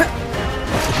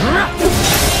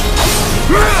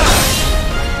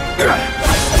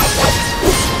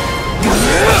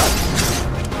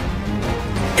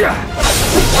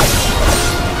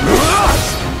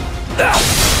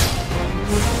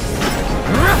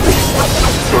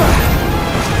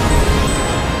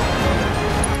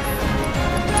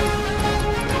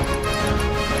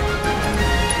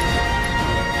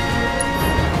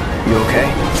 You okay?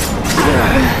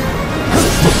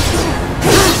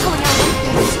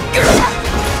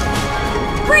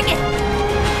 Bring it!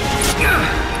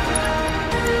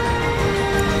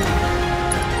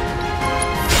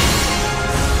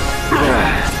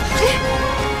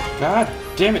 God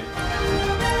damn it.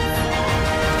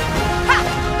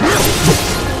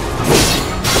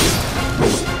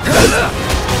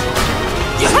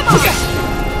 Come on!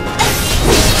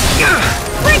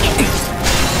 Bring it!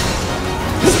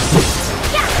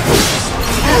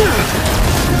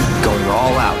 Going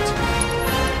all out.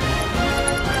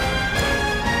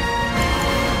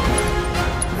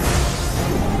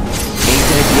 Ain't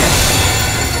dead yet.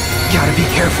 Gotta be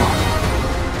careful.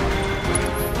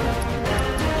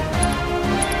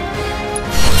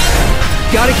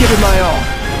 Gotta give it my all.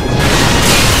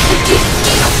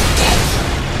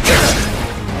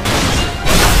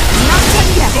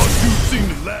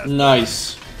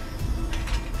 Nice.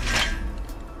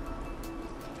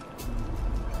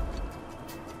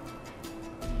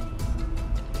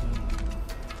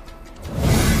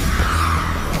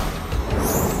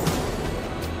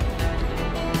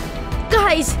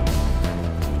 Guys!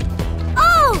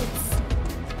 Oh!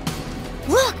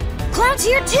 Look! Cloud's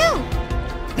here too!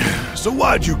 So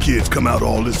why'd you kids come out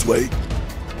all this way?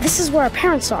 This is where our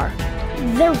parents are.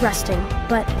 They're resting,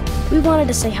 but we wanted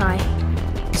to say hi.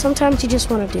 Sometimes you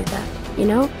just want to do that, you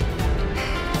know?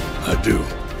 I do.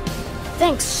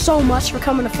 Thanks so much for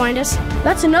coming to find us.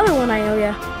 That's another one I owe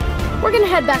ya. We're gonna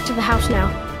head back to the house now.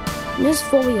 Ms.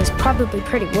 Foley is probably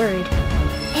pretty worried.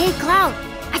 Hey, Cloud!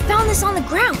 I found this on the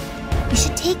ground. You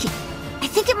should take it. I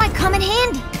think it might come in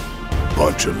handy.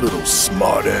 Bunch of little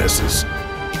smartasses.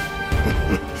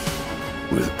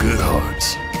 With good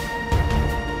hearts.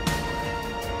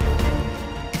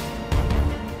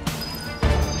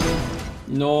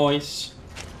 Nice.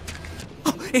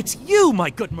 Oh, it's you, my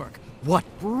good Merc! What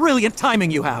brilliant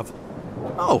timing you have!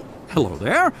 Oh, hello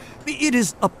there. It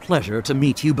is a pleasure to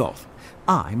meet you both.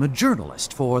 I'm a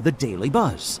journalist for the Daily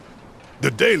Buzz.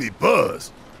 The Daily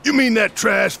Buzz? You mean that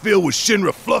trash filled with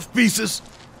Shinra fluff pieces?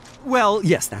 Well,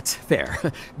 yes, that's fair.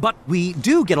 But we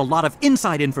do get a lot of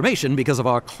inside information because of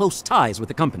our close ties with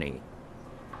the company.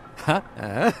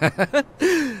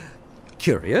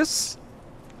 Curious?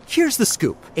 Here's the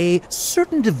scoop. A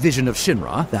certain division of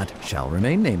Shinra, that shall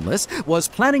remain nameless, was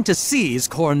planning to seize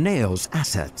Corneo's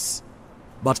assets.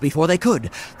 But before they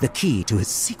could, the key to his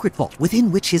secret vault,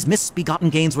 within which his misbegotten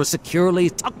gains were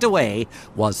securely tucked away,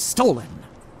 was stolen.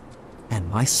 And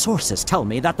my sources tell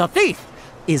me that the thief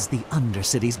is the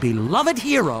Undercity's beloved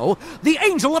hero, the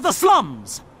Angel of the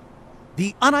Slums!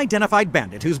 The unidentified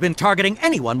bandit who's been targeting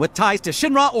anyone with ties to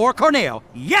Shinra or Corneo.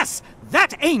 Yes,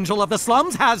 that Angel of the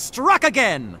Slums has struck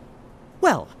again!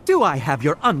 Well, do I have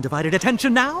your undivided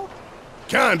attention now?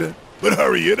 Kinda, but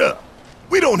hurry it up.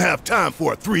 We don't have time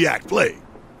for a 3-act play.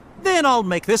 Then I'll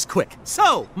make this quick.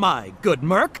 So, my good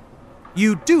merc,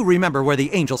 you do remember where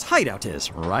the Angel's hideout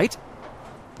is, right?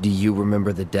 Do you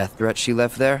remember the death threat she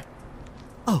left there?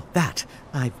 Oh, that.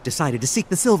 I've decided to seek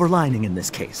the silver lining in this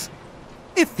case.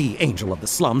 If the Angel of the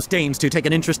Slums deigns to take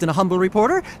an interest in a humble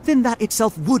reporter, then that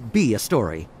itself would be a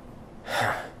story.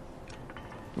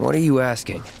 What are you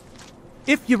asking?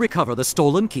 If you recover the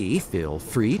stolen key, feel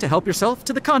free to help yourself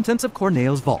to the contents of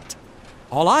Corneo's vault.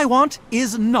 All I want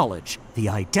is knowledge, the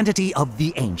identity of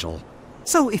the Angel.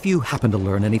 So if you happen to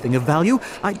learn anything of value,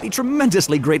 I'd be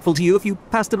tremendously grateful to you if you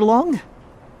passed it along.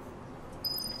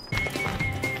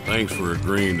 Thanks for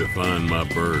agreeing to find my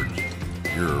birds.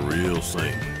 You're a real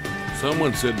saint.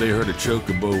 Someone said they heard a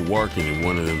chocobo barking in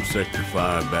one of them Sector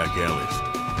 5 back alleys.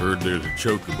 Heard there's a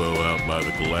chocobo out by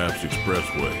the collapsed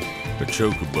expressway. A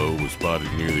chocobo was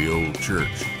spotted near the old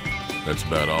church. That's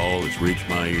about all that's reached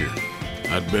my ear.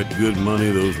 I'd bet good money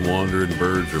those wandering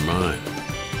birds are mine.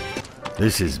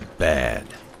 This is bad.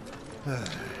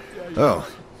 Oh,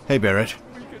 hey Barret.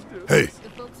 Hey,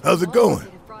 how's it going?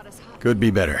 Could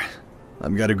be better.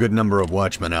 I've got a good number of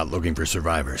watchmen out looking for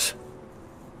survivors.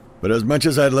 But as much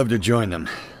as I'd love to join them,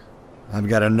 I've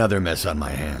got another mess on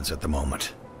my hands at the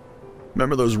moment.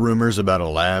 Remember those rumors about a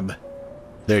lab?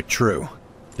 They're true.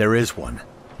 There is one,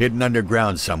 hidden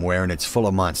underground somewhere, and it's full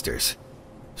of monsters.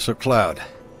 So Cloud,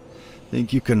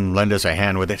 think you can lend us a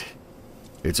hand with it?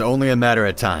 It's only a matter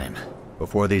of time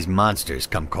before these monsters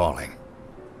come calling.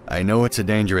 I know it's a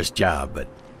dangerous job, but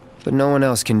no one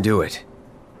else can do it.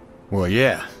 Well,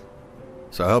 yeah.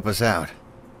 So help us out.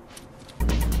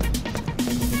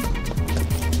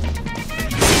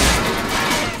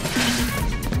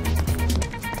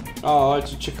 Oh,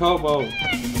 it's a chocobo.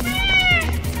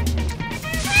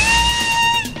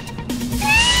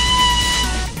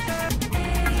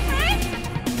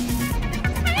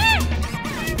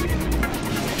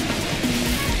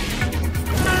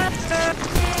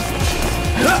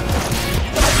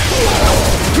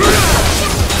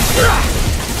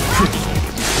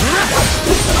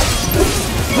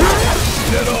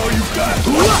 Is that all you got?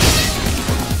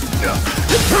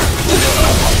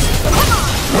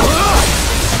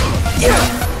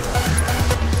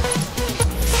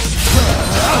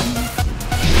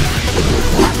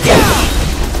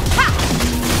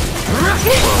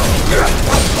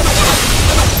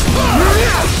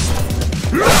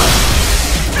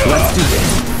 Let's do this.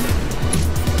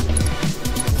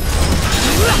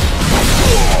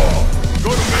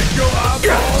 Gonna make your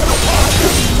eyeballs pop.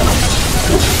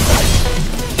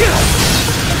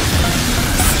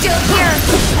 Still here.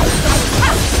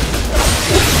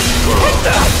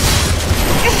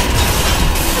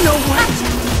 No way.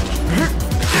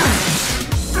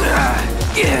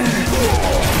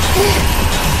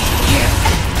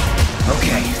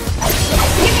 Okay.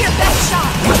 Give your best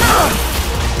shot.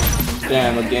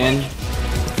 Damn, again.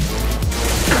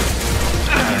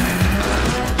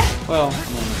 Well,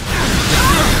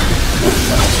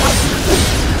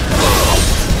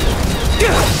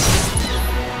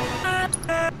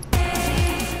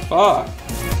 fuck.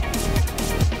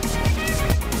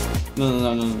 No.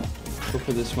 Go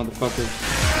for this motherfucker.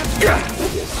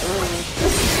 Yes, sir.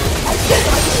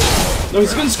 No,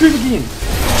 he's gonna scream again.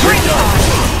 Bring it on.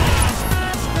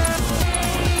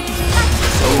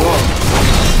 So long.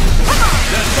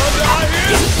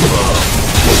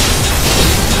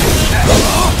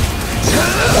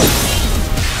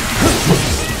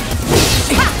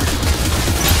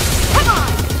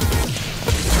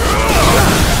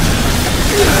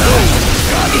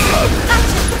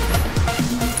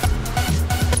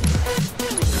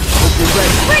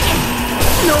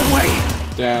 No way!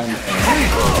 Damn.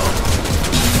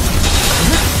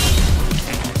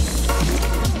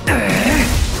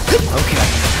 Okay,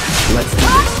 let's do this.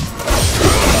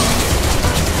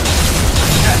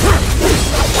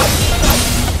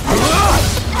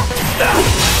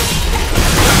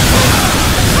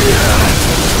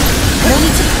 No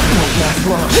need to won't last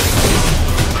long.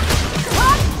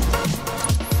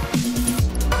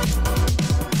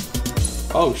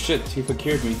 Oh shit, Tifa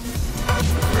cured me.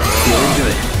 Feeling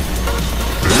good.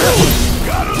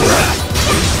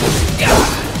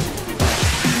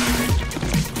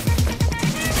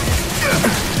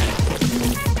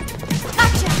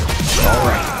 All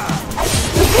right.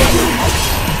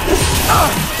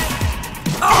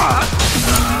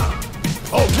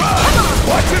 All right,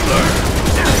 watch and learn.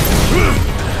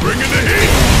 Bring in the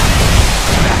heat.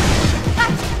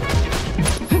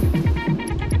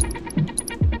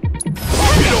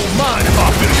 We don't mind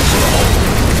hopping you for a hole.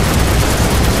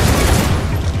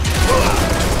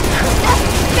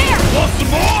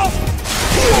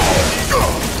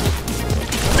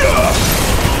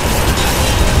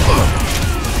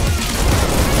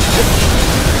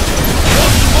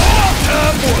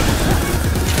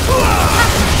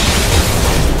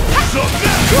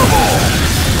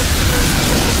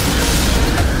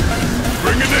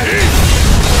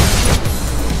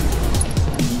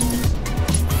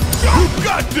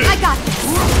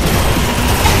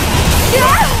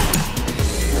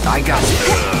 I got you.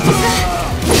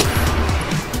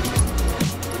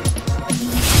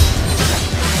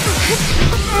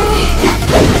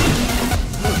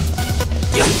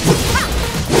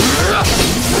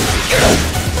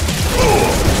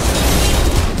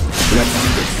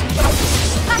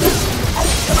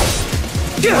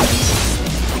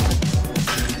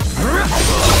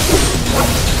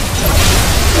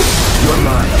 You're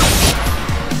mine.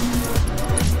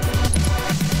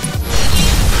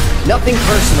 Nothing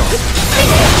personal.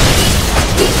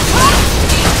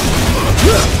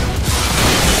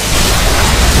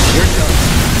 You're done.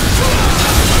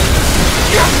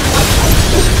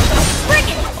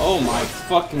 Oh my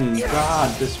fucking god,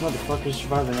 this motherfucker's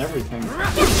surviving everything.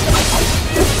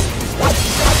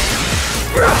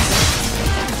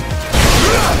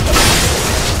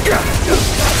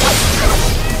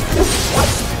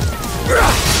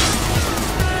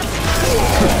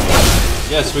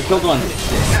 Yes, we killed one.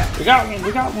 We got one,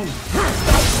 we got one.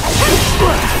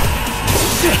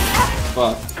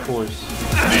 Fuck, of course.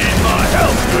 Need my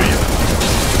help, do you?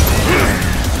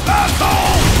 That's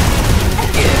all!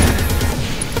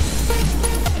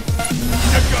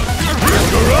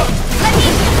 You're up!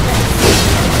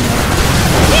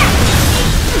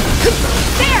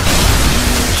 There!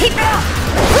 Keep it up!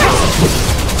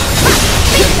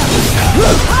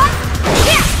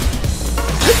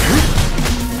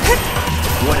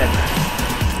 Whatever.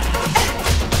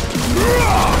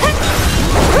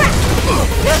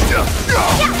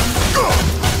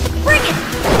 Bring it!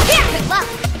 Good luck!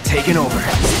 Taking over.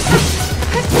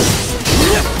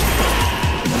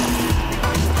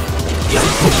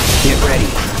 Get ready.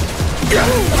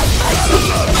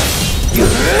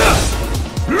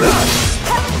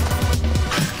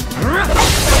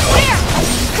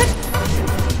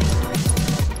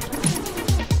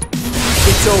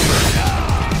 It's over.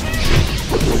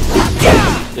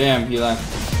 Damn, he left.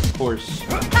 Of course.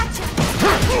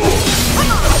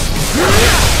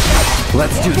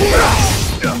 Let's do this.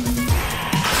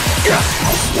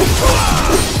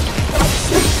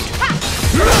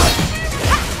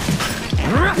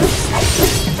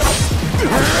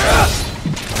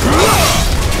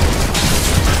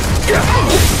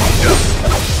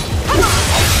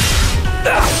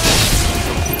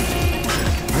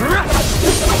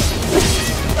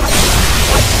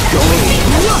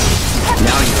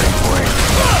 Now you're in for it.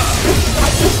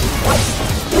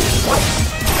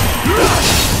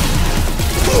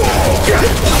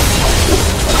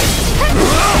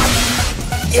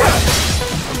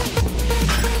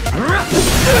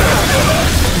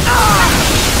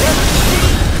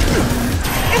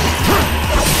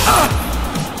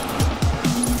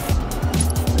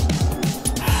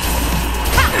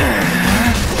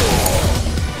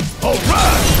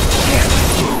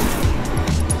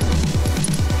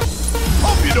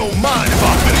 Don't mind if I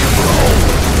finish for a hole.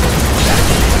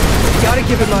 Gotta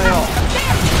give it my all.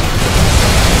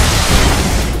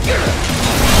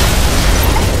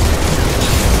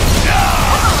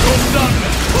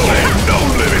 There's no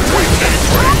living waste any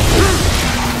praise.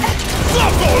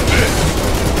 Stop on this.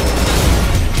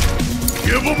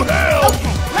 Give them hell.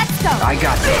 Okay, let's go. I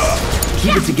got this.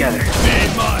 Keep it together.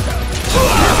 Need my help.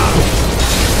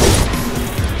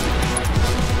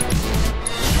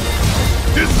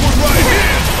 This one right here.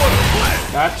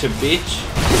 Gotcha, bitch.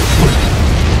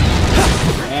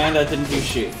 And that didn't do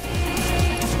shit.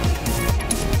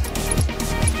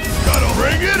 Gotta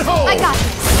bring it home. I got this.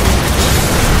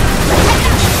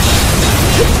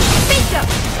 Bingo.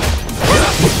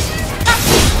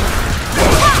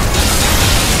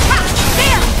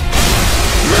 There.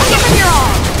 Give him your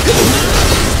all.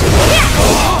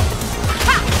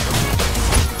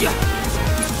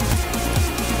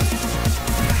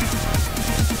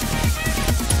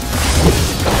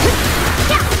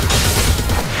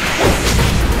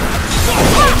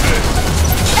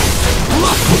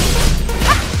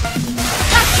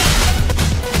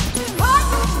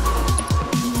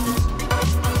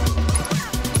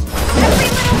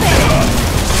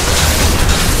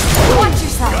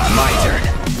 My turn.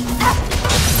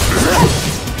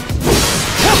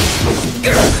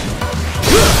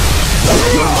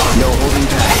 No holding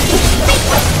back.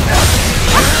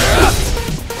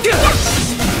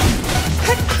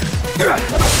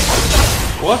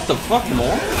 What the fuck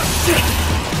more?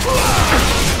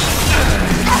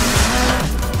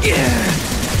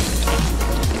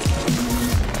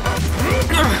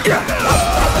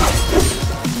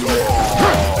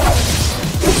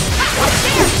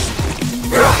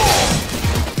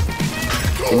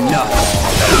 Enough.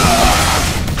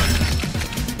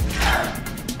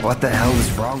 What the hell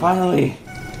is wrong? Finally.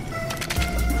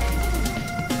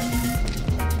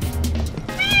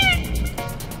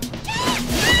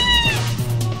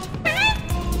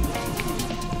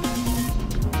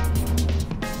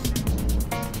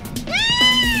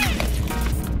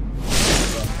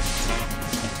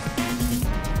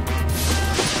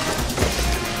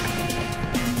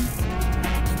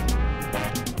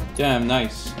 Damn,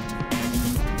 nice.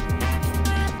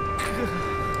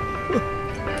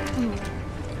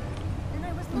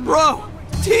 Bro!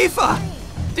 Tifa!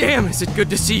 Damn, is it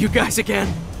good to see you guys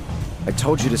again? I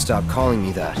told you to stop calling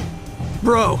me that.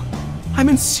 Bro, I'm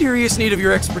in serious need of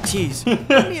your expertise. Lend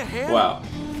me a hand? Wow.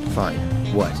 Fine.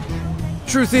 What?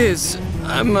 Truth is,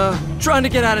 I'm trying to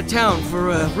get out of town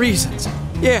for reasons.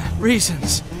 Yeah,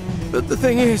 reasons. But the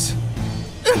thing is,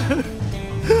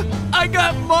 I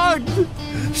got mugged.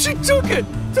 She took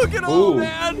it all,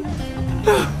 man.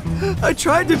 I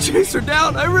tried to chase her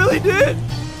down, I really did.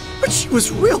 But she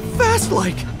was real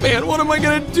fast-like. Man, what am I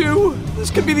gonna do? This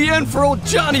could be the end for old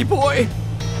Johnny boy.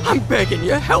 I'm begging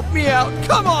you, help me out.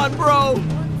 Come on, bro.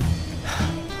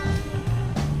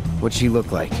 What'd she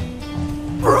look like?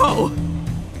 Bro.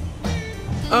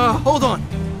 Hold on.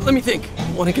 Let me think.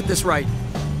 I want to get this right.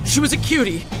 She was a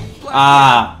cutie.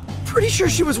 Pretty sure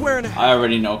she was wearing a hat. I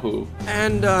already know who.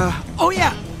 And, oh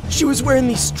yeah, she was wearing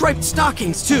these striped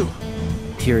stockings, too.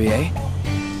 Kyrie?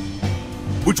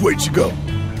 Which way'd she go?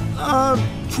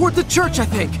 Toward the church, I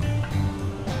think.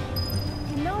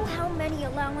 You know how many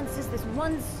allowances this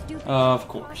one stupid... Of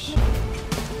course.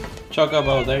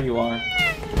 Chocobo, there you are.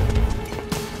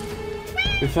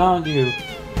 We found you.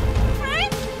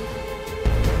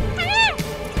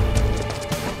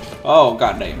 Oh,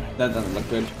 goddamn. That doesn't look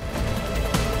good.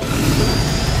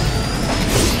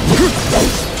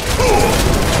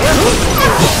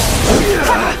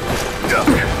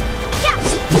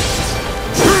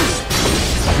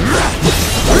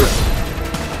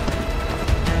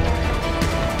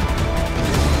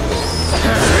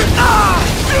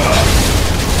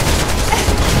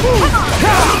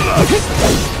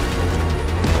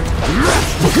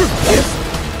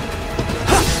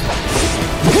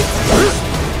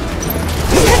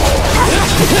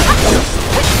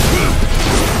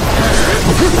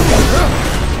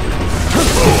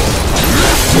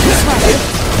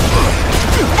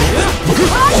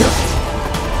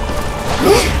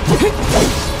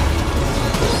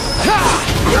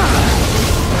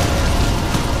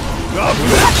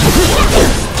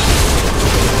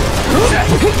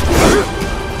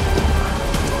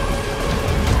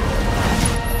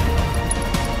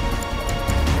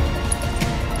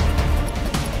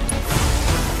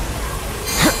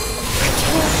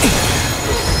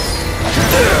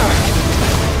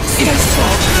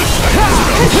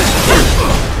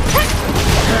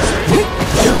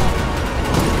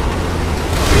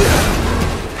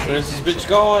 Where's this bitch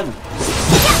going?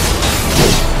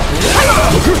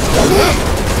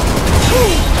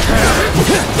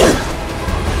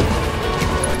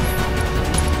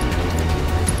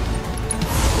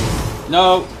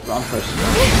 No, wrong person.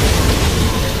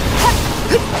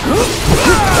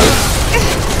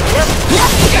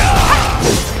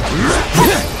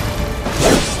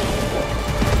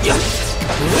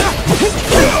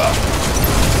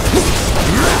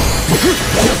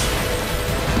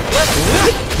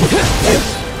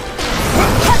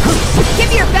 Give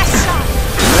me your best shot!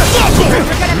 You're gonna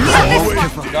feel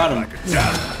this one! Got him.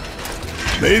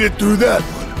 Made it through that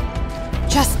one.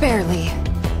 Just barely.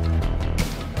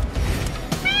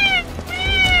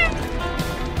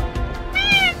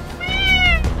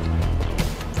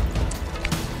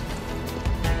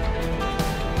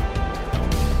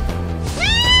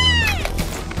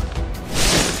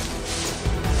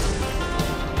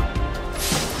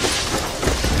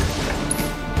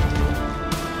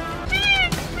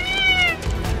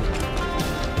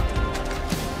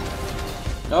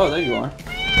 Oh, there you are.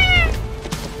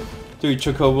 Dude,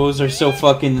 chocobos are so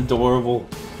fucking adorable.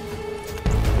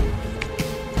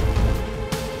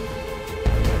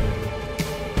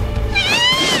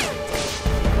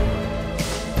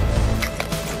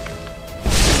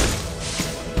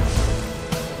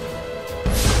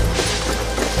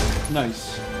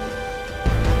 Nice.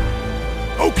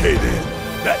 Okay then,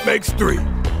 that makes 3.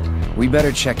 We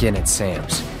better check in at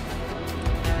Sam's.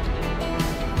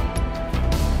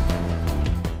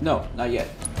 No, not yet.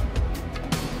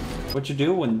 What you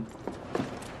doing?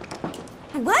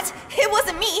 What? It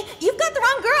wasn't me. You've got the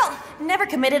wrong girl. Never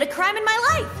committed a crime in my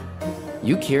life.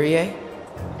 You Kyrie?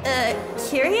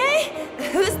 Kyrie?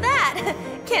 Who's that?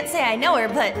 Can't say I know her,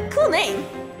 but cool name.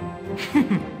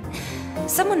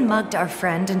 Someone mugged our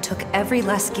friend and took every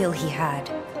last skill he had.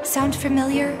 Sound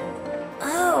familiar?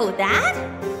 Oh, that?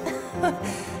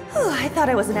 Whew, I thought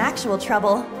I was in actual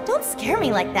trouble. Don't scare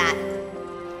me like that.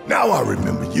 Now I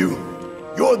remember you.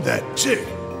 You're that chick.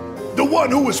 The one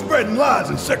who was spreading lies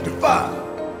in Sector 5.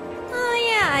 Oh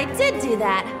yeah, I did do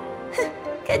that.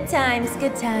 Good times,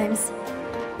 good times.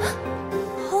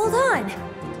 Hold on.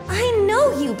 I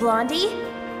know you, Blondie.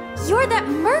 You're that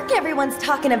merc everyone's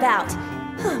talking about.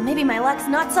 Maybe my luck's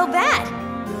not so bad.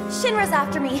 Shinra's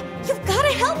after me. You've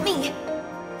gotta help me.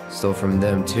 Stole from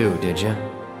them too, did you?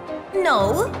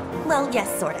 No. Well,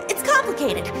 yes, sorta. It's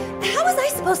complicated. How was I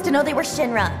supposed to know they were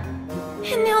Shinra?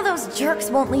 And now those jerks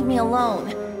won't leave me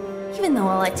alone. Even though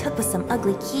all I took was some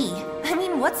ugly key. I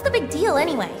mean, what's the big deal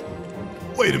anyway?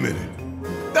 Wait a minute.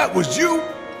 That was you?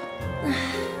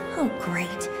 Oh,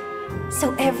 great.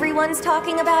 So everyone's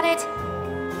talking about it?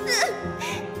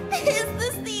 Is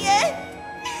this the end?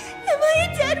 Am I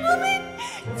a dead woman?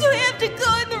 Do I have to go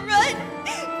on the run?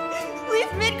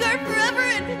 Leave Midgard forever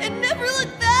and never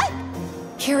look back?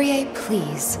 Kyrie,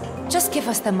 please. Just give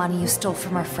us the money you stole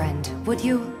from our friend, would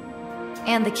you?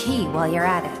 And the key while you're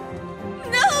at it.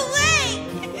 No way!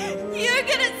 You're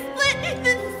gonna split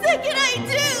the second I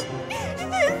do!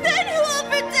 And then who will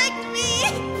protect me?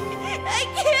 I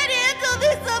can't handle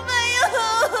this on my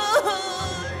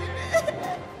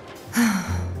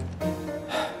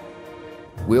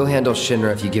own! We'll handle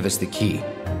Shinra if you give us the key.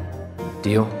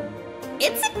 Deal?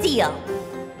 It's a deal!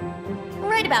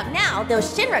 Right about now,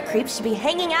 those Shinra creeps should be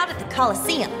hanging out at the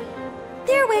Coliseum.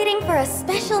 They're waiting for a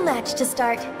special match to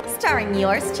start, starring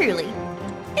yours truly.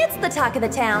 It's the talk of the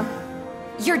town.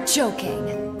 You're joking.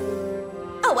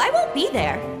 Oh, I won't be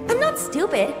there. I'm not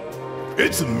stupid.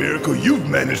 It's a miracle you've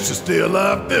managed to stay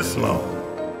alive this long.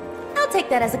 I'll take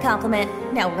that as a compliment.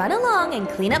 Now run along and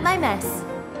clean up my mess.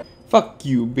 Fuck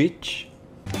you, bitch.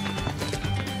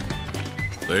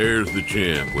 There's the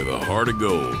champ with a heart of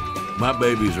gold. My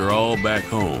babies are all back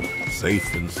home,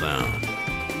 safe and sound.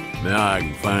 Now I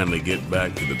can finally get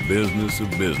back to the business of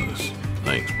business.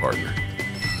 Thanks, partner.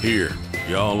 Here,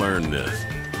 y'all learn this.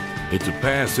 It's a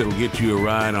pass that'll get you a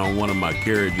ride on one of my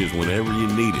carriages whenever you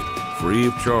need it. Free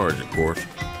of charge, of course.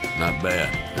 Not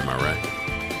bad, am I right?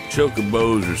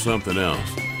 Chocobos or something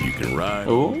else. You can ride.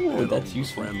 Oh, that's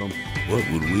useful. What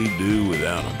would we do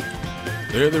without them?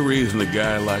 They're the reason a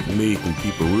guy like me can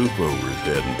keep a roof over his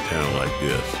head in a town like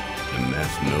this. And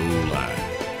that's no lie.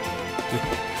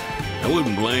 I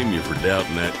wouldn't blame you for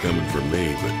doubting that coming from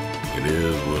me, but it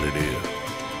is what it is.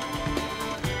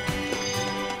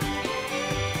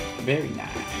 Very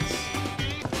nice.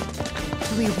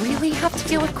 Do we really have to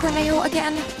deal with Corneo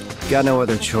again? Got no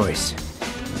other choice.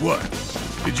 What?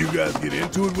 Did you guys get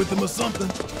into it with him or something?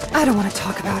 I don't want to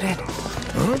talk about it.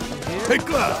 Huh? Hey,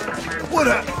 Cloud, what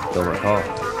happened? Don't recall.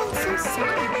 So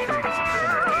sad.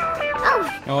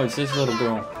 Oh, it's this little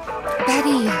girl.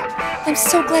 Betty, I'm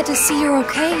so glad to see you're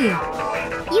okay.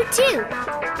 You too.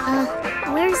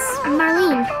 Where's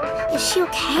Marlene? Is she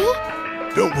okay?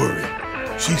 Don't worry.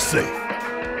 She's safe.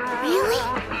 Really?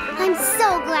 I'm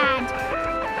so glad.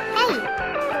 Hey,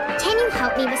 can you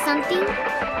help me with something?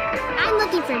 I'm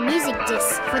looking for music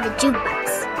discs for the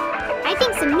jukebox. I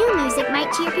think some new music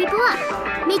might cheer people up,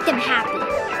 make them happy.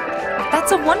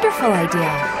 That's a wonderful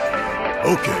idea.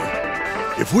 Okay.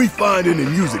 If we find any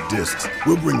music discs,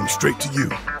 we'll bring them straight to you.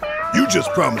 You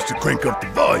just promise to crank up the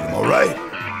volume, all right?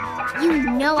 You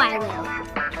know I will.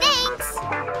 Thanks!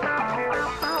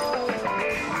 Oh,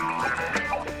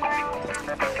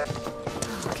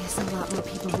 guess a lot more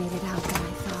people made it out than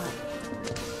I thought.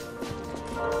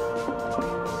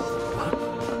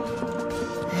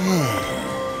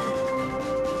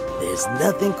 There's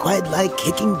nothing quite like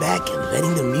kicking back and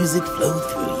letting the music flow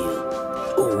through you.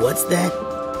 Oh, what's that?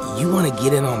 You want to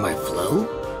get in on my flow?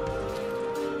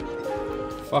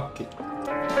 Fuck it.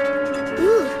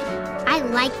 Ooh, I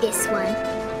like this one.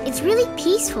 It's really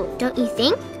peaceful, don't you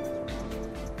think?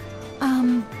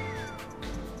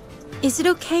 Is it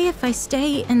okay if I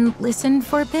stay and listen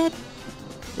for a bit?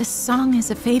 This song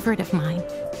is a favorite of mine.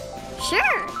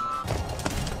 Sure.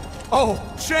 Oh,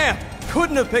 champ!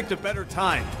 Couldn't have picked a better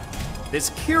time. This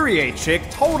Kyrie chick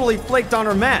totally flaked on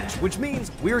her match, which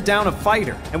means we're down a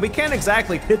fighter, and we can't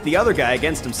exactly pit the other guy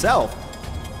against himself.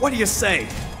 What do you say?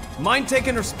 Mind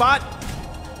taking her spot?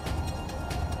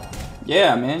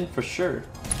 Yeah, man, for sure.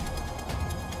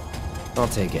 I'll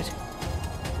take it.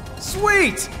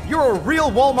 Sweet! You're a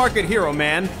real wall market hero,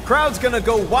 man. Crowd's gonna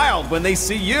go wild when they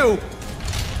see you.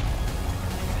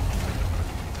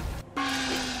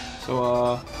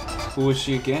 So, who is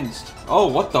she against? Oh,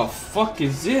 what the fuck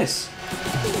is this?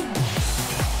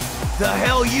 The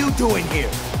hell you doing here?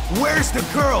 Where's the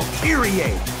girl,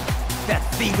 Kyrie? That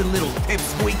thieving little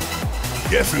pipsqueak?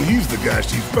 Guessing he's the guy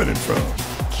she's running from.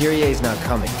 Kyrie's not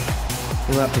coming.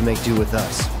 He'll have to make do with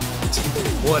us.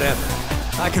 Whatever.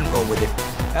 I can roll with it.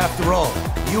 After all,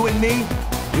 you and me,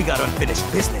 we got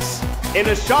unfinished business. In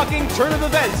a shocking turn of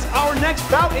events, our next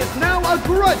bout is now a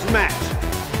grudge match.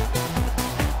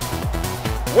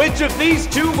 Which of these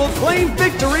two will claim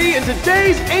victory in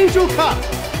today's Angel Cup?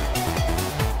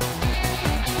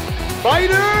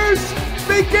 Fighters,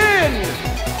 begin!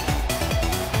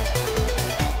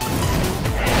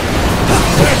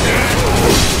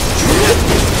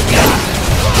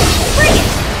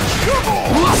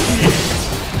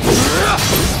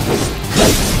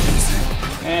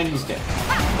 And he's dead.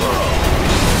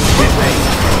 Get ready.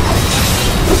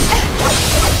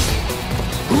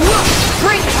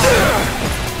 Bring it!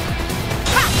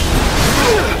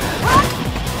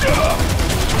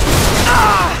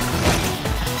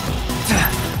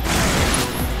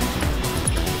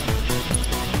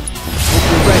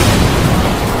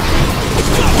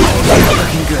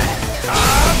 Looking good.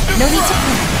 No need to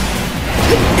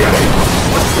panic.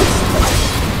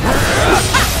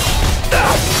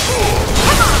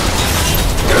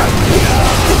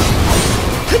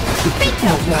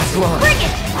 Won't last long. Bring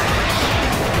it!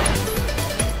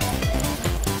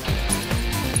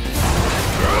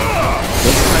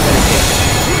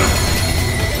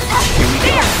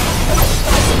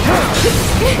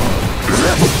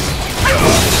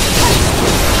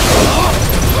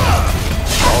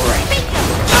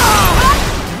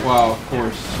 Wow, of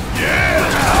course.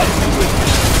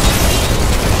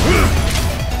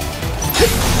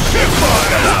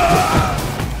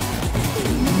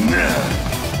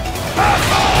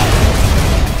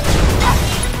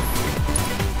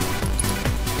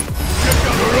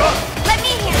 Let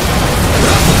me handle it.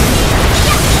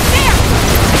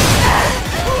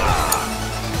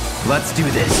 Let's do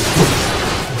this.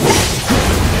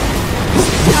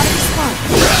 How to respond?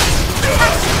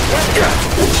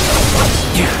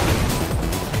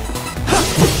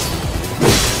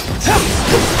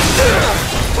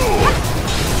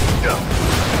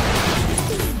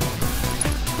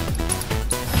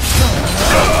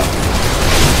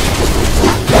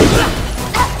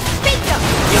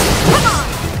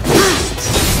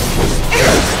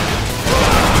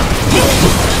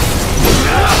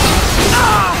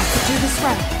 Do this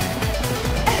right.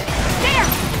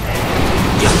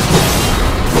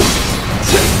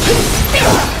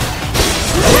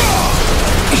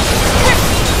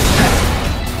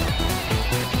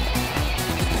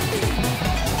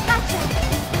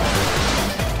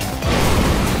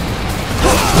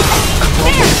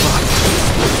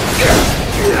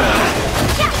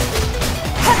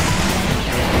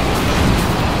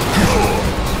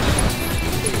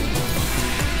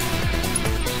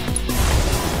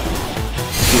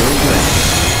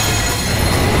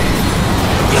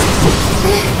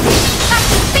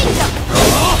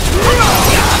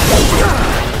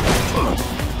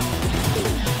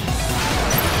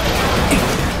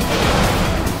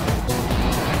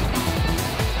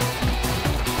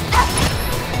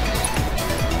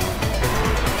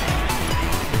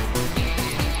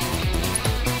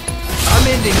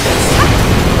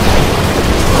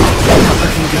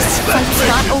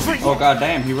 Oh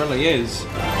goddamn, he really is.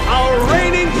 Our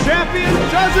reigning champion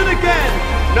does it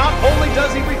again! Not only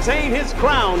does he retain his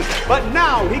crown, but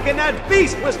now he can add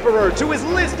Beast Whisperer to his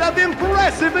list of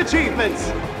impressive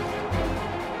achievements!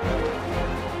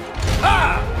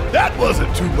 Ah! That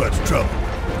wasn't too much trouble.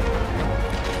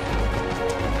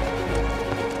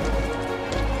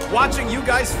 Watching you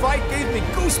guys fight gave me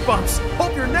goosebumps.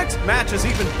 Hope your next match is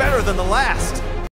even better than the last.